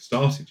being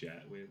started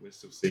yet. We're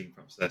still seeing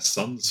perhaps their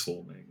suns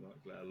forming, like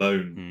let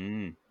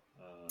alone.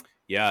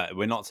 Yeah,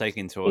 we're not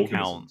taking into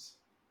account.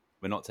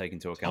 We're not taking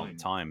into account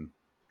time.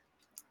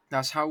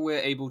 That's how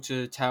we're able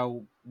to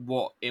tell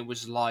what it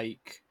was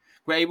like.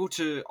 We're able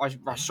to.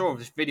 I saw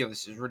this video.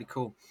 This is really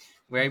cool.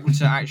 We're able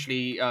to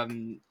actually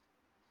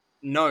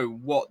know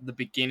what the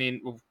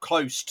beginning, well,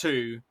 close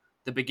to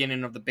the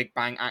beginning of the Big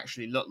Bang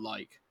actually looked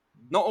like.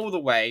 Not all the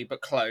way,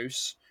 but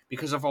close,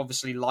 because of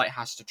obviously light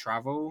has to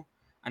travel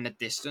and the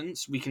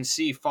distance. We can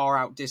see far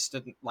out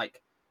distant,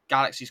 like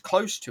galaxies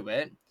close to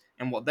it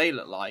and what they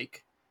look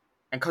like.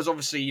 And because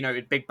obviously,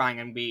 it Big Bang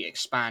and we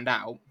expand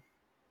out,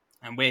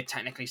 and we're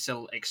technically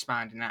still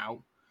expanding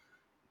out,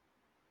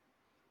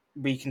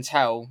 we can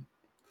tell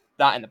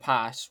that in the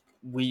past,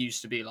 we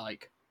used to be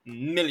like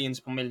millions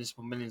upon millions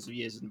upon millions of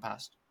years in the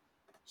past.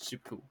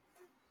 Super cool.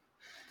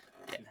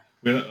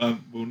 Yeah.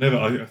 We'll never.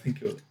 I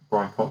think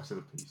Brian Cox did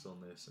a piece on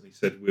this, and he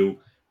said we'll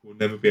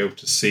never be able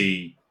to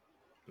see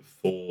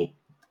before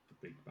the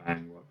Big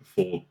Bang, right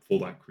before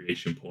that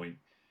creation point,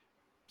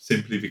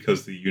 simply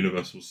because the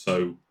universe was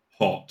so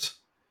hot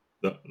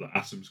that the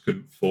atoms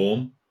couldn't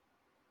form.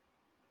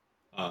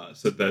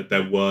 So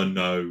there was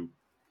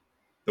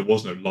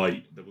no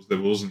light. There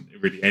wasn't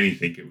really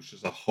anything. It was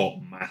just a hot,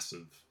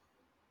 massive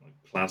like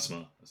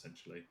plasma,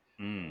 essentially.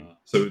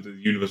 So the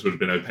universe would have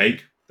been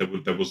opaque.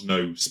 There was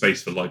no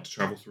space for light to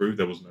travel through.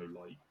 There was no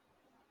light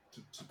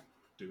to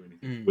do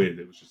anything with.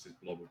 It was just this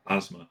blob of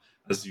plasma.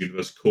 As the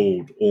universe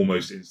cooled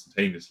almost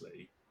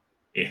instantaneously,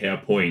 it hit a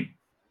point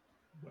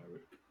where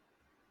it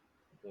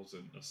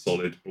wasn't a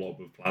solid blob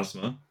of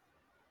plasma.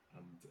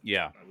 And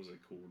that was a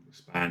cool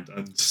expand.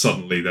 And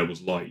suddenly there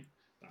was light.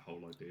 That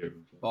whole idea of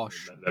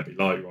let there be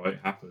light, right,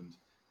 happened.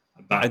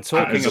 And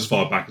that is as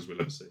far back as we'll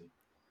ever see.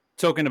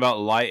 Talking about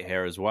light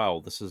here as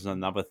well, this is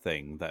another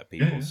thing that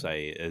people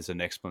say is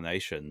an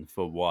explanation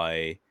for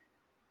why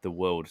the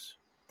world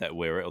that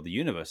we're in, or the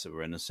universe that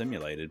we're in, is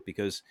simulated,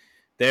 because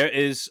there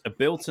is a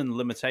built-in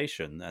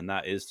limitation, and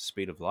that is the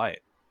speed of light.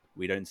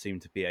 we don't seem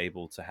to be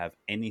able to have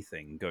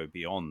anything go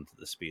beyond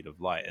the speed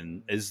of light.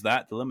 And is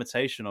that the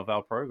limitation of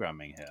our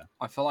programming here?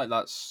 I feel like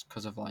that's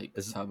because of like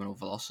terminal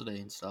velocity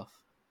and stuff.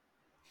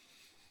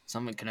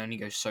 Something can only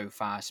go so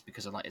fast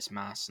because of like its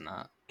mass and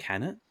that.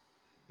 Can it?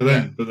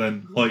 But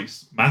then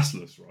light's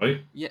massless,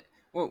 right? Yeah.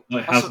 Well,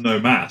 Light has no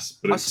mass,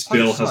 but I it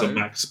still suppose has a so.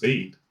 max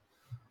speed.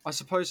 I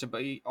suppose so,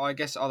 but I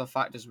guess other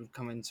factors would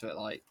come into it,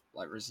 like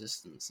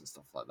resistance and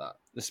stuff like that.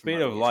 The speed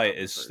of light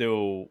is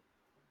still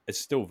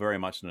very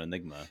much an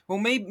enigma. Well,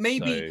 maybe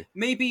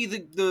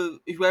the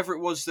whoever it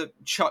was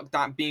that chucked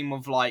that beam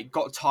of light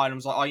got tired and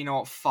was like, oh, you know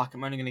what, fuck,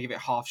 I'm only going to give it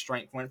half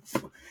strength.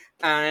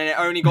 And it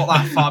only got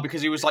that far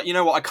because he was like, you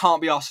know what, I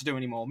can't be asked to do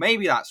anymore.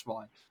 Maybe that's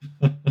why.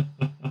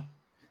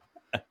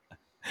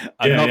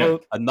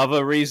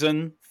 Another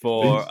reason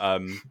for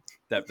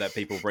that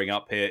people bring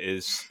up here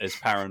is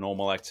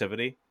paranormal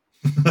activity.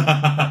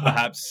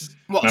 Perhaps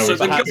what? So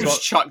the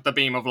ghost chucked the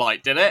beam of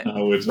light, did it?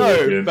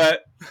 No,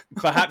 but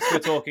perhaps we're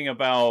talking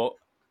about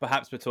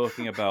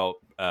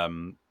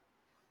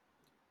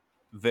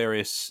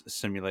various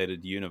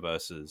simulated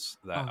universes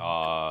that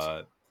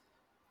are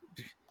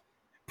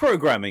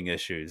programming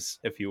issues,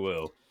 if you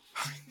will.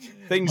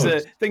 Things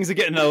are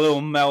getting a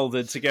little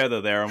melded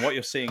together there, and what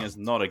you're seeing is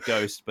not a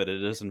ghost, but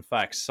it is in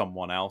fact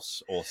someone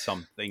else or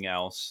something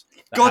else.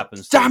 God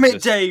damn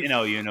it, Dave! In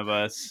our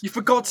universe, you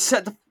forgot to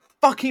set the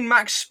fucking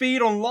max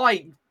speed on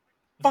light.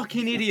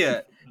 Fucking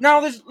idiot!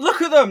 Now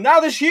look at them. Now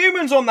there's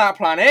humans on that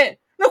planet.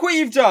 Look what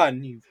you've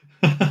done. You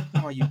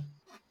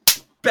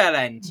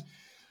bellend.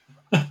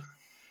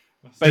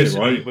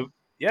 Basically, right?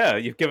 Yeah,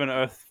 you've given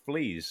Earth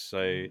fleas,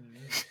 so.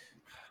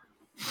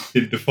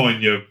 You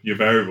define your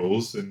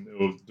variables and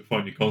or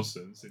define your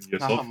constants in your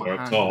software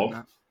up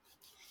top.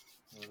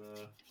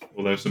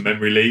 Or there's some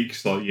memory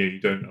leaks, like you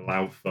don't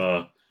allow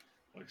for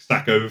like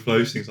stack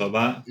overflows, things like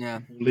that.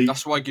 Yeah,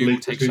 that's why Google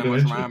takes so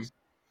much RAM.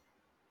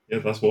 Yeah,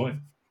 that's why.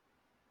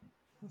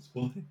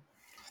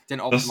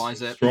 Didn't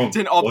optimize it.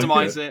 Didn't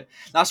optimize it.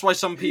 That's why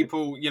some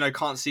people,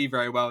 can't see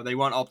very well. They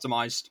weren't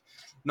optimized.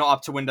 Not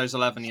up to Windows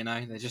 11,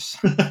 They're just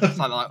it's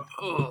like,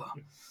 ugh.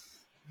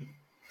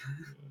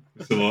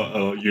 It's a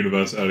lot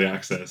universe early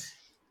access.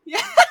 Yeah.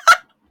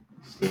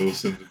 Still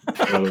some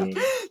relevant.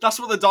 That's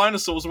what the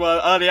dinosaurs were,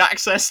 early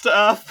access to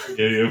Earth.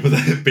 Yeah, but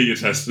they're beta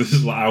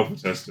testers, like alpha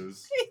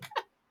testers.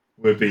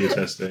 We're beta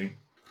testing.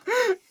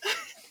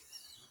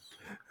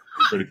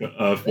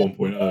 Earth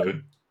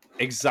 1.0.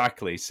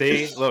 Exactly.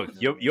 See, look,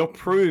 you're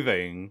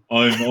proving.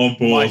 I'm on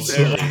board.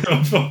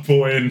 I'm on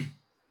board.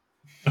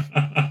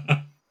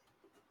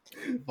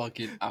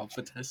 Fucking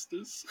alpha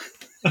testers.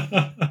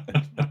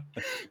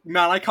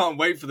 Man, I can't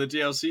wait for the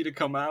DLC to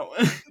come out.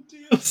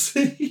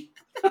 DLC?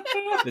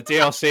 The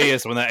DLC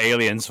is when the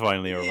aliens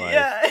finally arrive.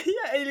 Yeah,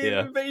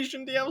 Alien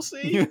Invasion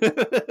DLC.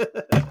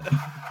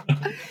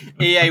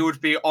 EA would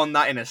be on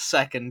that in a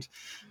second.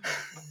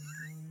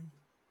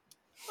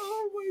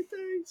 Oh my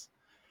days.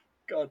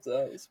 God,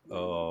 that is...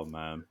 Oh,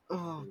 man.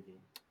 Oh.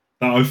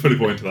 I fully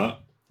bought into that.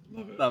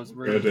 Love it. That was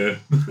really good.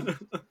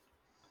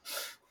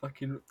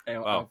 Fucking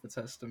alpha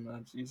tester,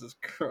 man. Jesus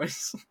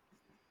Christ.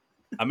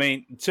 I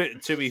mean,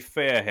 to be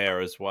fair here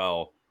as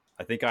well,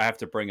 I think I have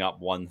to bring up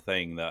one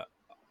thing that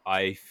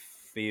I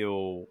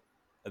feel...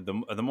 The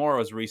more I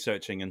was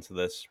researching into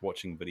this,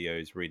 watching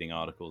videos, reading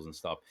articles and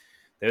stuff,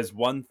 there's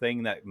one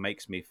thing that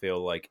makes me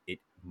feel like it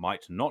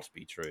might not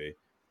be true.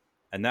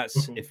 And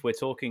that's if we're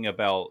talking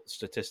about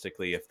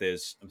statistically, if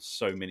there's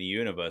so many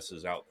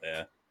universes out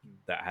there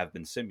that have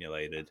been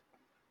simulated,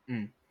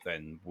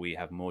 then we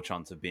have more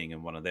chance of being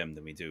in one of them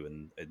than we do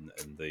in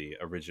the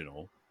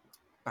original.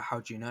 But how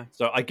do you know?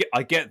 So I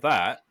get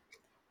that,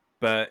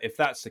 but if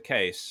that's the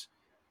case,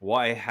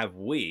 why have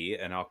we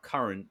in our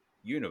current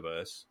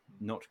universe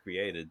not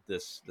created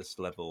this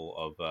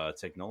level of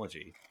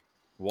technology?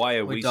 Why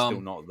are we still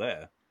not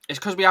there? It's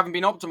because we haven't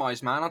been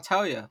optimized, man. I'll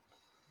tell you.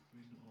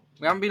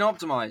 We haven't been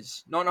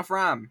optimized. Not enough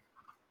RAM.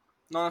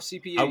 Not enough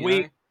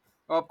CPU.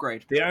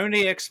 Upgrade. The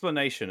only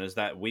explanation is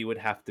that we would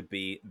have to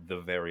be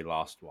the very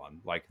last one,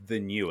 like the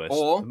newest,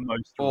 the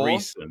most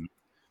recent,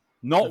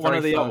 not one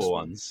of the other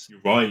ones. You're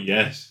right.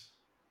 Yes.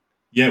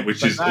 Yeah,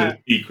 which is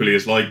equally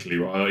as likely,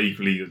 right?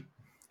 Equally.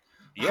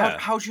 Yeah.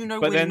 How do you know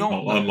we're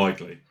not?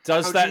 Unlikely.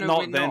 Does that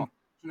not then?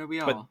 No, we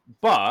are.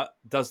 But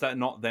does that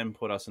not then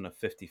put us in a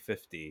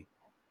 50-50?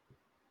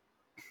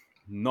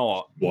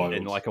 Not Wild.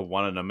 In like a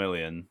 1 in a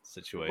million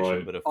situation,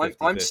 right. but a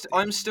 50-50.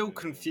 I'm still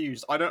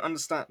confused. I don't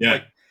understand. Yeah,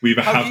 like, we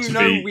have how do you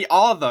know we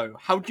are though?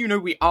 How do you know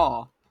we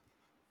are?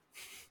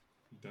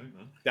 You don't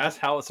know. That's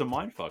how it's a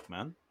mindfuck,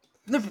 man.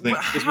 No, but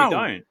how? We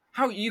don't.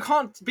 How you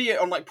can't be it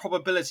on like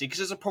probability because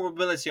there's a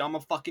probability I'm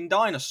a fucking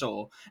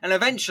dinosaur, and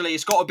eventually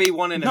it's got to be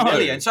 1 in a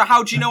million. So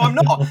how do you know I'm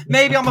not?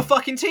 Maybe I'm a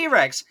fucking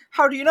T-Rex.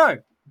 How do you know?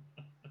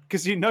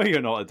 Because you know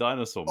you're not a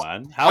dinosaur,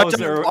 man. I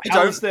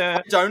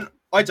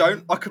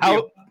don't.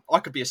 I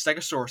could be a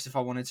Stegosaurus if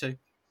I wanted to.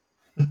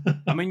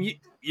 I mean,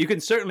 you can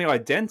certainly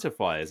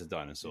identify as a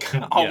dinosaur.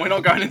 We're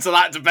not going into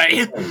that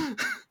debate.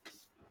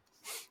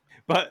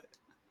 But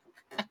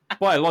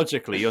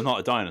biologically, you're not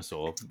a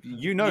dinosaur.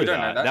 You know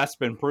that. That's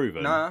been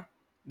proven. Nah.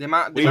 The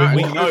amount We of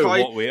know Coke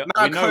what we are. amount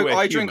We of know Coke we're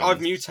I drink,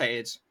 I've humans.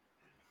 mutated.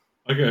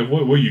 Okay,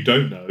 what you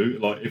don't know,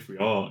 like if we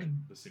are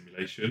in the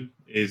simulation,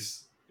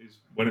 is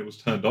when it was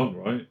turned on,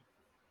 right?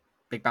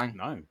 Big Bang.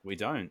 No, we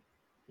don't.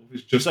 Well,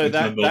 it's just So been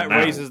turned on that now.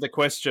 raises the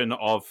question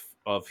of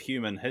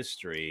human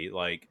history.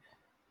 Like,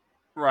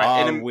 Right.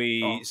 are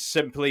we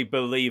simply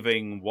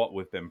believing what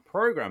we've been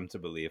programmed to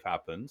believe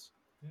happens,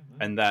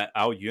 and that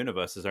our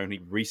universe has only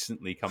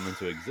recently come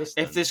into existence?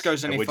 If this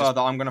goes any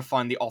further, I'm going to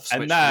find the off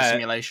switch for the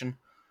simulation.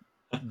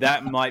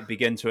 That might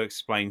begin to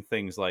explain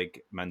things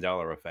like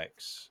Mandela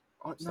effects,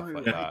 stuff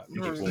like that.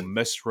 No. People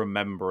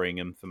misremembering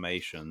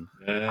information.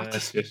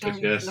 Yes.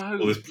 Know,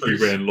 All this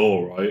pre-written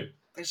law, right?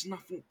 There's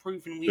nothing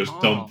proving we just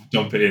are.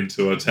 dump it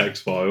into a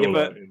text file. Yeah,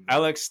 but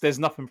Alex, there's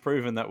nothing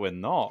proven that we're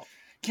not.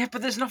 Yeah,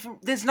 but there's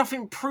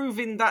nothing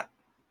proving that.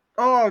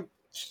 Oh,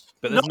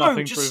 but there's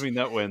nothing proving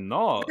that we're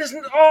not. Just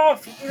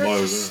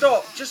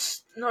stop.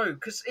 Just no,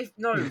 because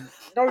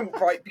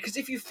right? Because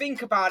if you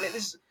think about it,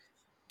 this.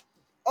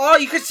 Oh,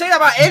 you could say that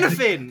about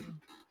anything.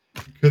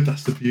 Good,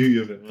 that's the beauty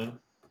of it, man.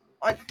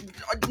 I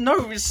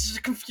no, it's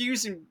just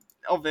confusing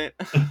of it.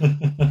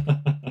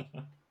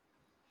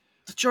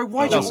 Joe,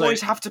 why do you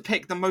always have to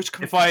pick the most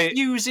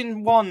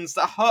confusing ones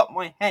that hurt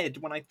my head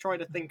when I try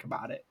to think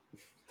about it?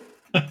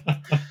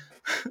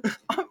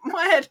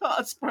 My head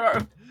hurts,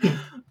 bro.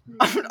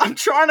 I'm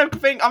trying to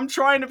think. I'm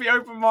trying to be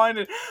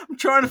open-minded. I'm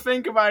trying to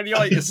think about it.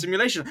 Like, a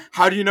simulation.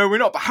 How do you know we're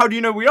not? But how do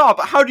you know we are?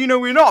 But how do you know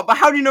we're not? But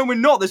how do you know we're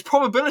not? There's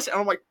probability. And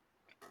I'm like...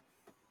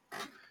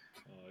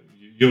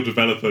 Your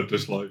developer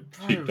just, like,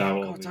 cheaped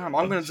out on damn,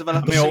 I'm going to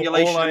develop a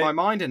simulation in my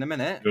mind in a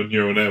minute. Your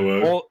neural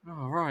network.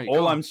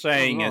 All I'm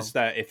saying is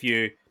that if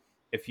you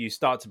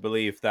start to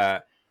believe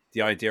that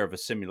the idea of a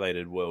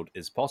simulated world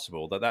is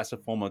possible, that's a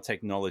form of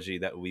technology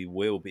that we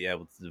will be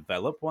able to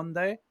develop one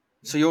day.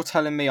 So you're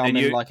telling me I'm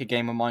in like a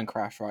game of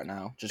Minecraft right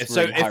now? If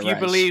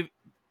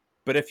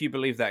you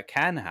believe that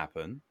can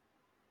happen,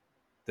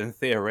 then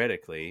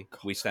theoretically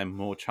we stand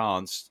more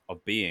chance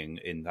of being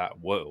in that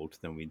world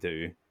than we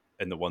do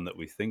in the one that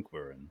we think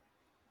we're in.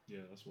 Yeah,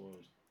 that's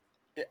wild.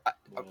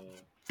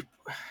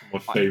 My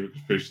favourite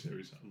conspiracy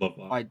theories. I love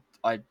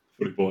that.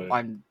 Fully bought it.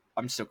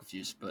 I'm still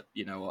confused, but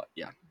you know what?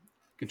 Yeah,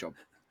 good job.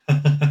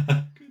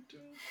 Good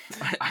job.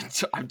 I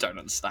don't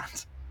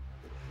understand.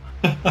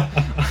 I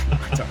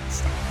don't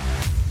understand.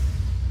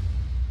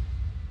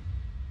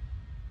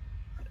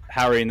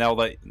 Harry, now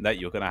that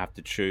you're going to have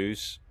to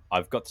choose,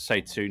 I've got to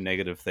say two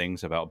negative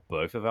things about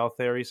both of our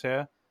theories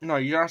here. No,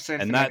 you don't have to say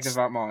anything negative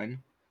about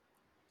mine.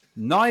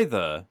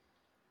 Neither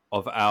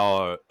of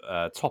our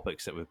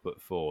topics that we've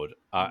put forward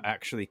are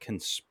actually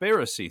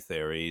conspiracy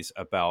theories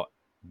about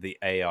the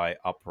AI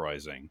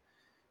uprising.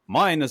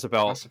 Mine is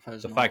about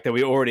the fact that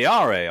we already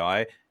are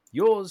AI.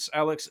 Yours,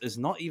 Alex, is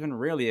not even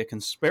really a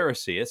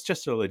conspiracy. It's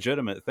just a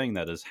legitimate thing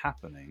that is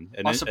happening.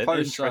 And an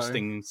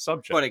interesting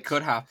subject. But it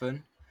could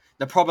happen.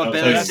 The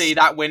probability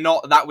that we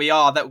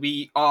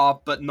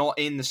are, but not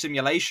in the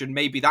simulation,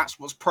 maybe that's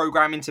what's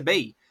programming to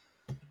be.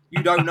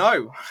 You don't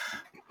know.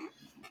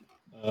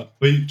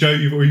 Joe,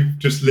 you've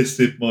just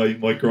listed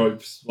my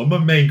gripes. My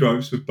main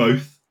gripes with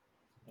both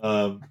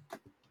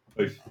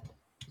conspiracy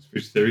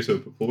theories that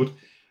were put forward.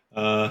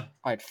 I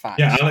had facts.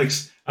 Yeah,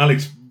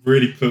 Alex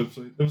really there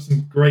was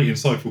some great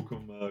insightful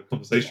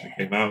conversation that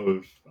came out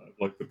of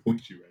like the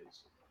points you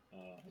raised.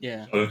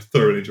 I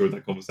thoroughly enjoyed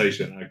that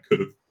conversation. I could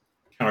have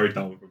carried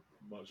that one for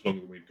much longer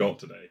than we've got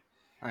today.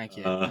 Thank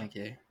you.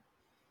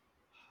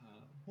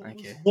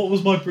 What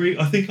was my brief?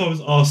 I think I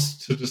was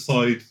asked to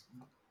decide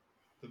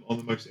on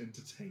the most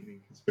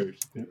entertaining conspiracy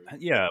theory.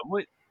 Yeah,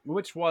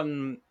 which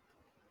one?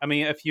 I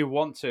mean, if you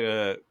want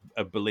to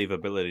a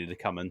believability to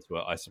come into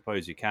it, I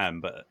suppose you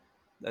can. But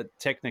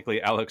technically,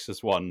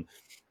 Alex's one.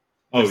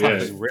 Oh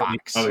yeah, really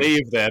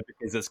believe there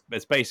because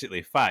it's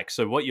basically facts.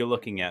 So what you're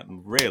looking at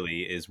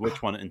really is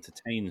which one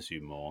entertains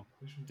you more.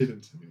 Which one did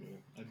entertain me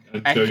more?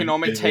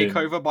 Economic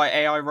takeover by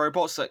AI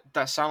robots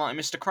that sound like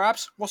Mr.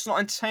 Krabs. What's not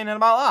entertaining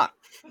about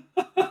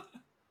that?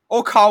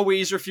 Or Carl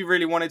Weezer, if you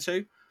really wanted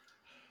to.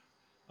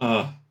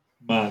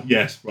 Man,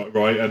 yes,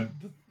 right. And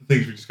the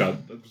things we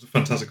discussed, it was a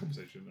fantastic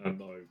conversation,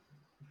 and I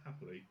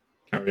happily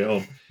carry it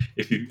on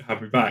if you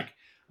have me back.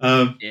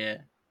 Yeah.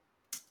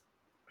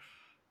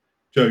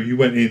 Joe, you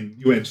went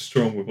in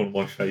strong with one of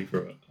my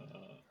favourite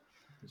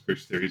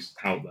conspiracy theories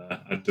out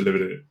there and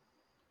delivered it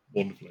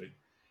wonderfully.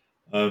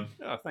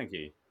 Thank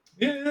you.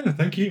 Yeah,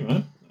 thank you,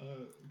 man.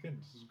 Again,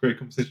 this was a great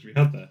conversation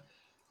we had there.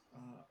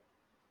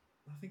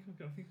 I think I'm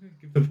going to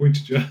give the point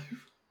to Joe.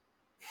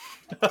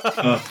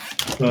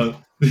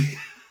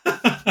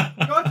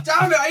 God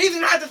damn it! I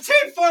even had the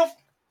tinfoil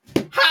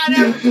hat and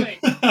everything.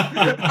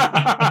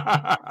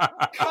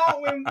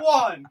 Can't win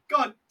one.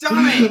 God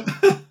damn it!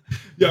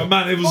 Yeah,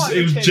 man, it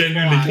was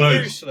genuinely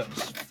close.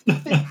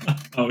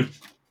 Oh,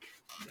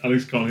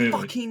 Alex can't hear me.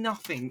 Fucking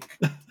nothing.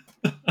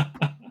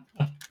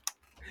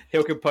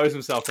 He'll compose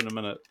himself in a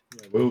minute.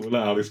 Yeah, we'll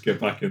let Alex get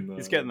back in the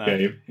He's getting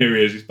game. Here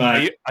he is. He's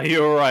back. Are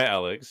you all right,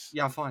 Alex?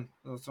 Yeah, I'm fine.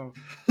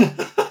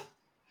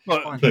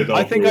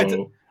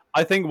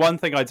 I think one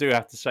thing I do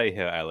have to say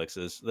here, Alex,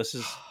 is this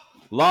is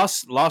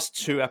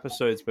last 2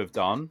 episodes we've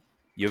done,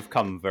 you've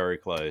come very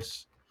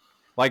close.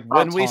 Like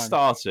when we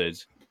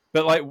started,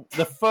 but like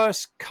the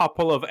first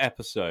couple of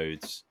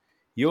episodes,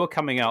 you were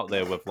coming out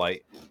there with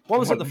like, what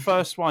was it? The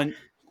first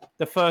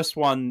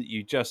one,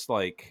 you just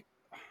like.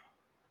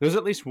 There was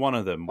at least one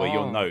of them where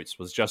your notes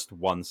was just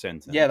one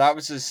sentence. Yeah, that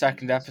was the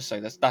second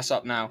episode. That's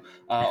up now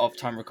of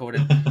time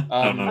recorded.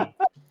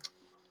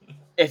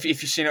 If you've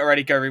seen it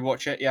already, go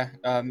rewatch it. Yeah.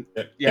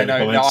 No,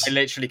 I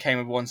literally came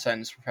with one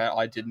sentence prepared.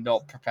 I did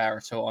not prepare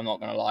at all. I'm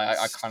not gonna lie.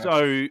 I kind of.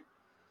 So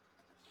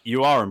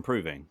you are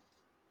improving.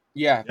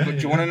 Yeah, but do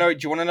you want to know? Do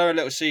you want to know a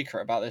little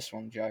secret about this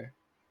one, Joe?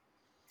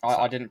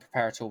 I didn't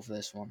prepare at all for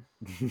this one.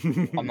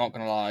 I'm not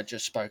gonna lie. I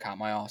just spoke out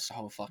my ass the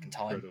whole fucking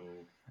time.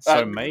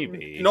 So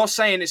maybe not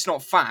saying it's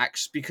not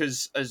facts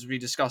because, as we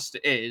discussed,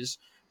 it is.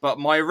 But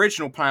my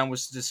original plan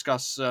was to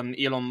discuss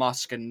Elon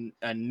Musk and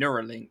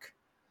Neuralink,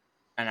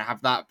 and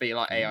have that be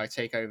like AI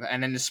takeover.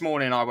 And then this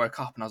morning I woke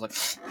up and I was like,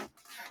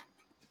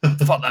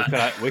 "Fuck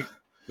that." We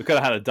could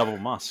have had a double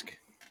Musk.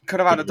 Could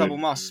have had a double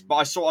Musk, but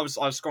I was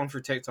scrolling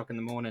through TikTok in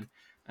the morning,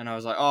 and I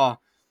was like, "Oh,"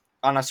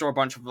 and I saw a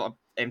bunch of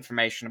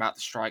information about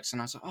the strikes,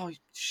 and I was like, "Oh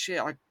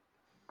shit,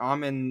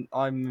 I'm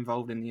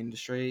involved in the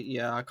industry.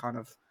 Yeah, I kind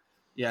of."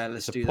 Yeah,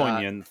 let's do that. It's a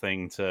poignant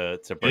thing to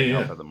bring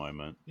up at the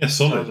moment. Yeah,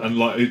 solid. And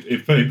like,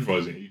 if for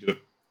improvising, you did a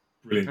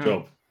brilliant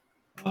job.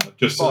 I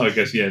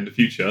guess, in the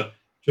future,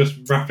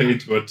 just wrap it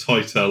into a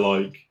tighter,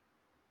 like,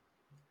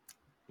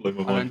 blow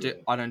my mind.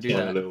 I don't do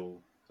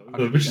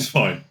that. Which is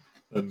fine.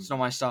 It's not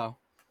my style.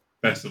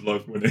 Best of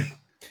life winning.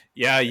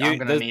 Yeah,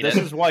 this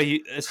is why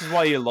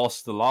you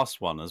lost the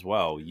last one as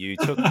well. You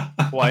took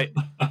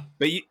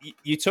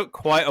you took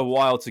quite a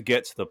while to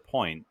get to the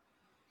point.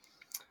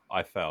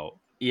 I felt.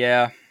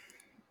 Yeah.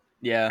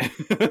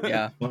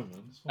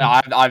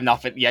 I've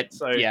nothing yet.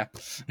 So yeah,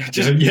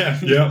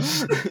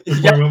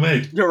 Well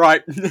made. You're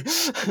right.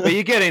 But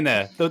you're getting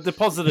there. The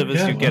positive is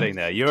you're getting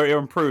there. You're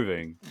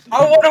improving.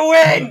 I want to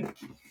win.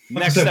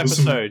 Next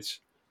episode.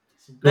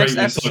 Great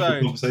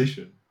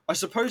conversation. I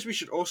suppose we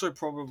should also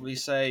probably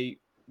say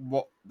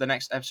what the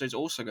next episode's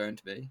also going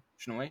to be,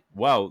 shouldn't we?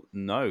 Well,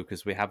 no,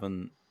 because we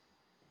haven't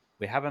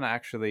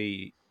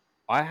actually.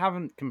 I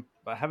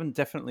haven't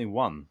definitely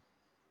won,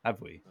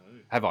 have we? No.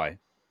 Have I?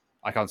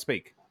 I can't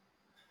speak.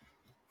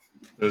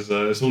 There's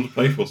all to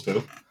play for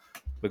still.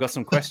 We've got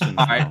some questions.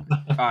 All right.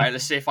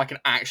 Let's see if I can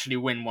actually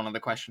win one of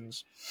the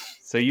questions.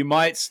 So you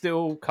might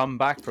still come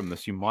back from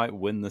this. You might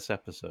win this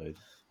episode.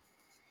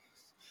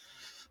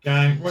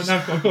 Gang, right now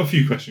I've got a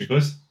few questions,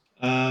 guys.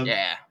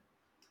 Yeah.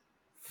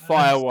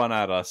 Fire one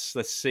at us.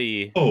 Let's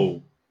see.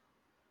 Oh,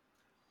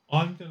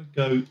 I'm gonna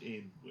go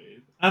in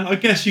with, and I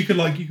guess you can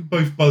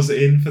both buzz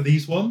it in for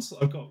these ones.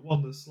 I've got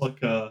one that's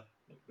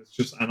it's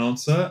just an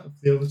answer.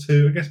 The other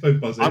two, I guess, both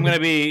buzz in. I'm gonna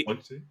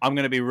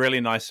be really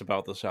nice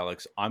about this,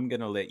 Alex. I'm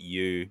gonna let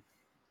you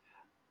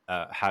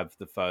have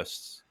the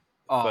first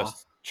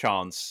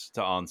chance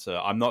to answer.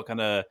 I'm not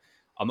gonna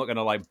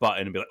like butt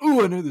in and be like,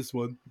 "Oh, I know this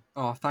one."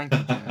 Oh, thank you,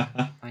 Joe.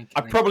 Thank you.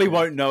 I probably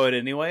won't know it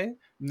anyway.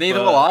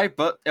 Neither will I,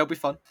 but it'll be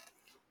fun.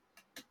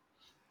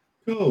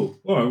 Cool.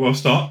 All right, well, I'll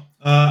start.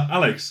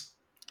 Alex.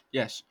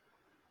 Yes.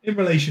 In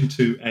relation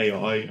to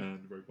AI and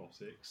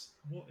robotics,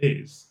 what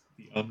is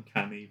the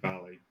uncanny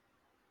valley?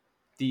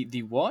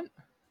 The what?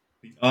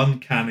 The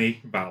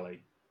uncanny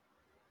valley.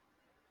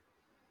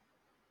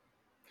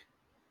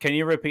 Can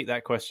you repeat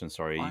that question?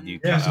 Sorry.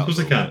 Yes, of course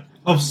I can.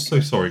 I'm so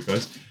sorry,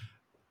 guys.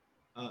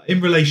 In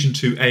relation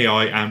to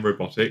AI and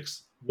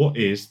robotics, what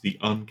is the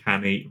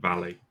uncanny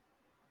valley?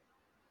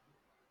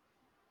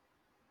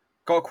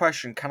 Got a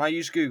question. Can I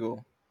use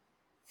Google?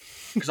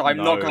 Because I'm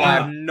not gonna. I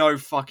have no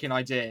fucking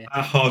idea.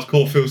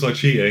 Hardcore feels like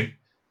cheating.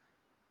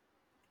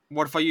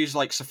 What if I use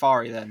like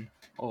Safari then,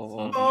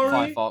 or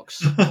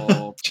Firefox,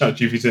 or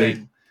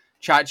ChatGPT?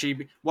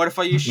 ChatGPT. What if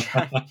I use?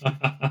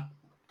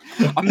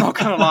 I'm not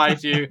gonna lie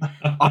to you.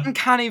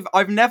 Uncanny.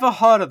 I've never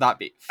heard of that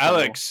before.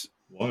 Alex,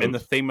 in the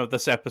theme of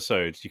this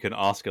episode, you can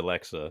ask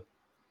Alexa.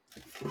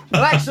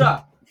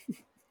 Alexa.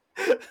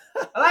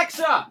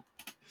 Alexa.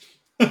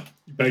 You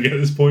better get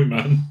this point,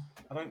 man.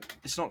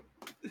 It's not.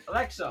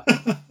 Alexa.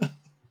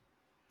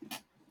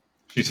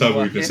 She's heard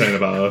what we've been saying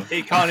about her.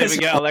 He can't even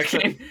get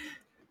Alexa.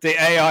 The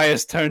AI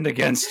is turned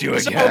against you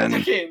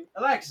again.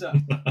 Alexa.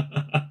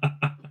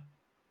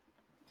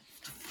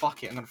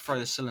 Fuck it! I'm gonna throw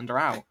the cylinder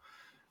out.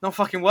 Not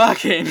fucking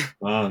working.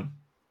 Man.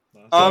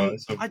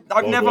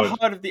 I've never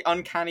heard of the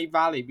uncanny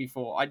valley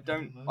before.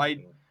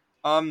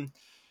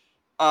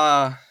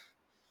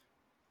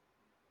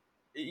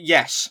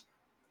 Yes.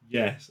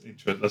 Yes,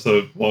 interesting. That's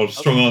a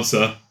strong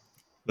answer.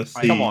 Let's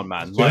see. Come on,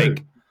 man.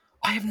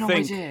 I have no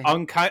idea.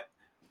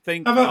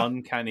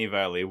 Uncanny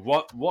valley.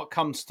 What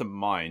comes to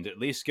mind? At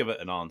least give it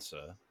an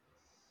answer.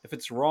 If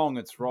it's wrong,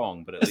 it's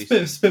wrong. But at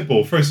least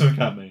spitball. Throw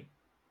something at me.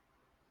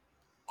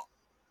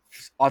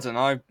 I don't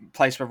know.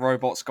 Place where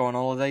robots go on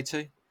holiday to.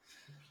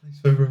 Place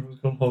where robots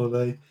go on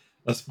holiday.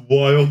 That's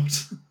wild.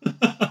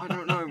 I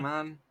don't know,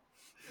 man.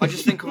 I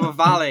just think of a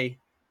valley,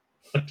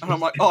 and I'm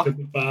like, oh,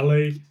 the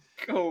valley.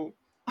 Cool.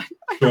 I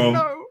don't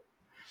know.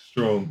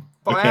 Strong.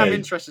 But Okay. I am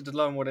interested to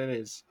learn what it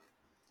is.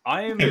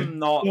 I'm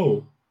not.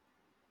 Cool.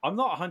 I'm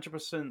not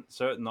 100%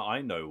 certain that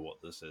I know what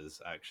this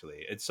is.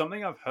 Actually, it's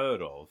something I've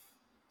heard of,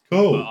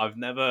 Cool. but I've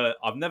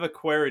never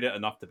queried it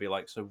enough to be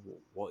like, so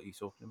what are you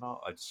talking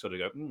about? I just sort of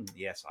go,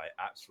 yes, I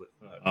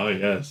absolutely know Oh, what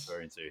you're yes.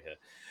 referring to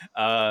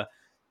here.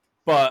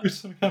 But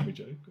So can we,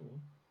 Joe? Go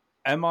on.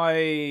 am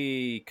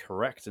I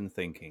correct in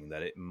thinking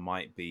that it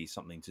might be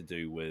something to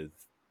do with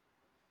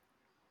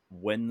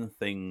when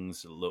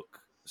things look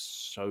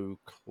so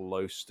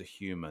close to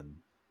human,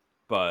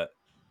 but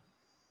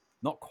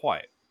not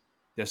quite?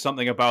 There's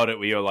something about it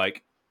where you're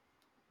like,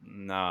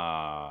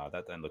 nah,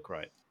 that doesn't look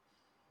right.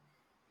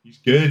 He's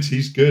good.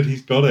 He's good.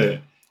 He's got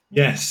it.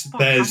 Yes, Fuck,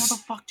 there's. how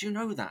the fuck do you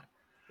know that?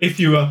 If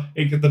you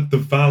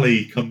the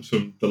valley comes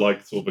from the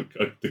like sort of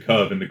the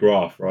curve in the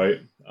graph,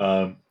 right?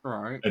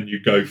 Right. And you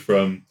go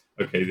from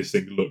okay, this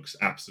thing looks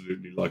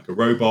absolutely like a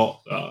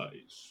robot.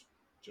 It's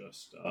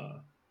just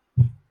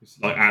it's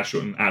like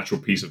an actual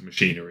piece of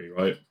machinery,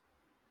 right?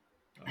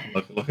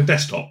 Like a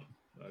desktop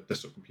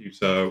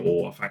computer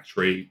or a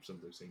factory. Some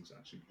of those things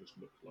actually just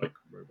look like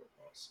robot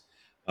parts.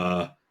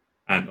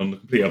 And on the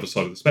complete other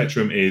side of the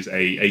spectrum is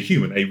a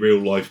human, a real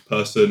life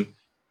person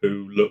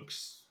who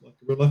looks like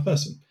a real life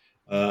person.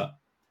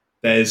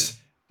 There's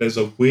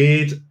a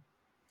weird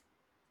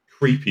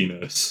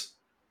creepiness,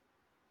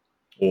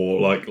 or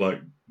like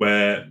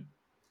where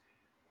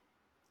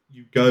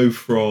you go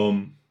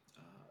from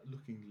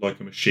looking like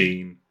a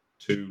machine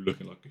to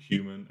looking like a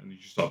human, and you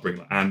just start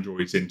bringing like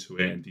androids into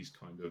it, and these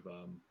kind of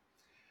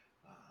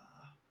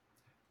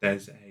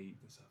there's a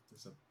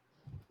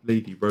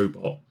lady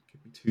robot.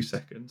 Give me 2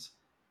 seconds.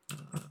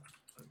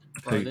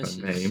 Tell you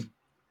her name.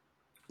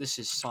 This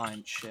is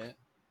science shit.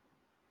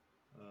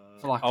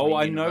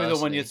 I know the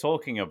one you're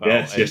talking about.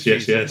 Yes, and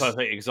she's a yes.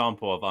 perfect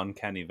example of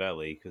Uncanny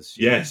Valley because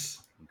she's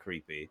fucking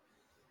creepy.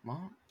 What?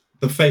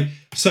 The fake.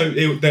 So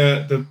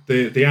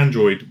the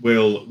android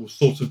will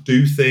sort of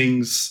do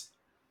things,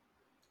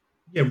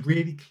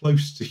 really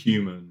close to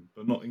human,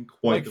 but not in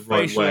quite Like the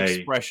right facial way.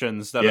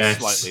 expressions that are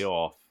slightly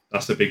off.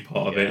 That's a big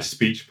part of it.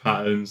 Speech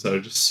patterns that are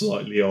just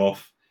slightly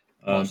off.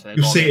 So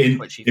You'll see it in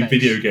face.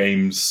 video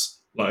games,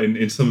 like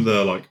in some of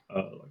the like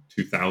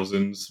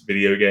 2000s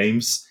video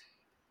games.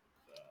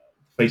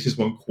 Faces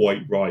weren't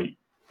quite right,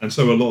 and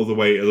so a lot of the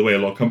way a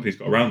lot of companies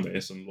got around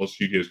this, and a lot of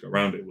studios got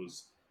around it,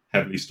 was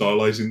heavily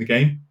stylizing the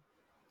game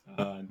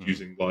and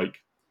using like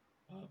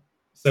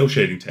cell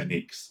shading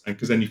techniques, and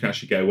because then you can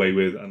actually get away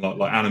with and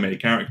like animated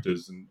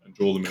characters and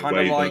draw them in kind a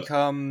way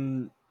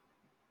of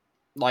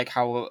like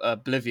how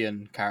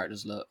Oblivion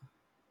characters look.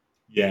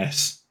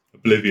 Yes,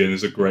 Oblivion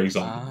is a great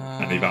example of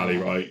Uncanny Valley,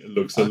 right? It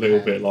looks a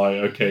little bit like,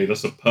 okay,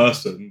 that's a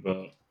person,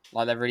 but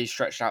like they're really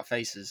stretched out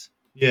faces.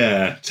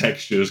 Yeah,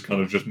 textures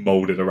kind of just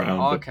molded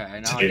around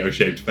the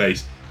potato-shaped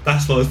face.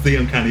 That's the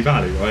Uncanny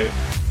Valley, right?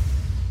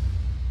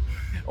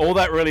 All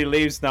that really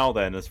leaves now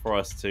then is for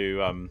us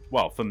to,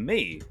 for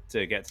me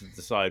to get to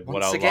decide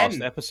what our last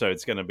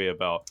episode's going to be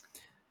about.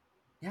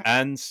 Yep.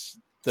 And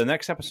the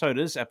next episode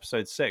is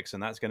episode 6,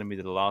 and that's going to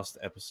be the last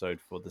episode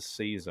for the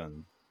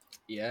season.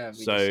 Yeah, we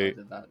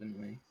decided that,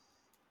 didn't we?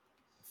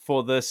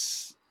 For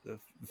this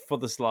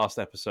last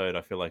episode,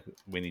 I feel like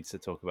we need to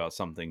talk about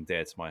something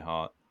dear to my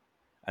heart.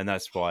 And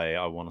that's why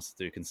I want us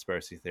to do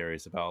conspiracy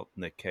theories about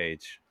Nick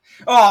Cage.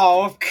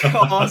 Oh, of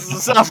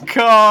course, of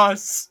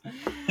course.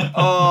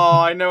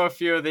 Oh, I know a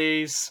few of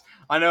these.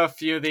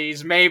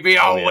 Maybe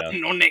I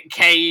wouldn't on Nick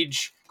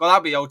Cage. God,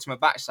 that'd be the ultimate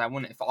backstab,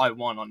 wouldn't it? If I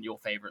won on your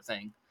favorite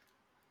thing.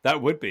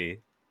 That would be.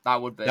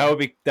 That would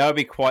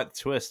be quite the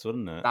twist,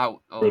 wouldn't it?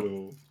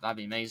 That'd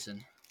be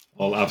amazing.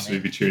 I'll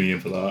absolutely be tuning in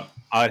for that.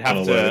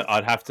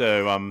 I'll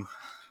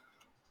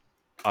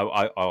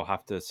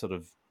have to sort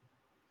of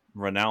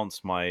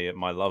renounce my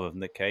love of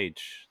Nick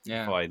Cage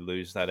if I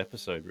lose that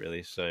episode,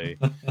 really. So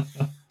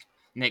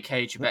Nick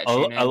Cage, you better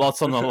tune in. A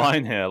lot's on the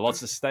line here,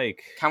 lots at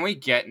stake. Can we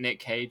get Nick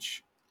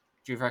Cage?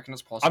 Do you reckon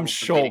it's possible? I'm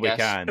sure we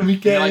can. Can we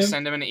get him?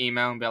 Send him an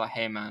email and be like,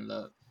 hey man,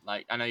 look,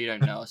 like I know you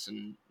don't know us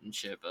and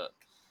shit, but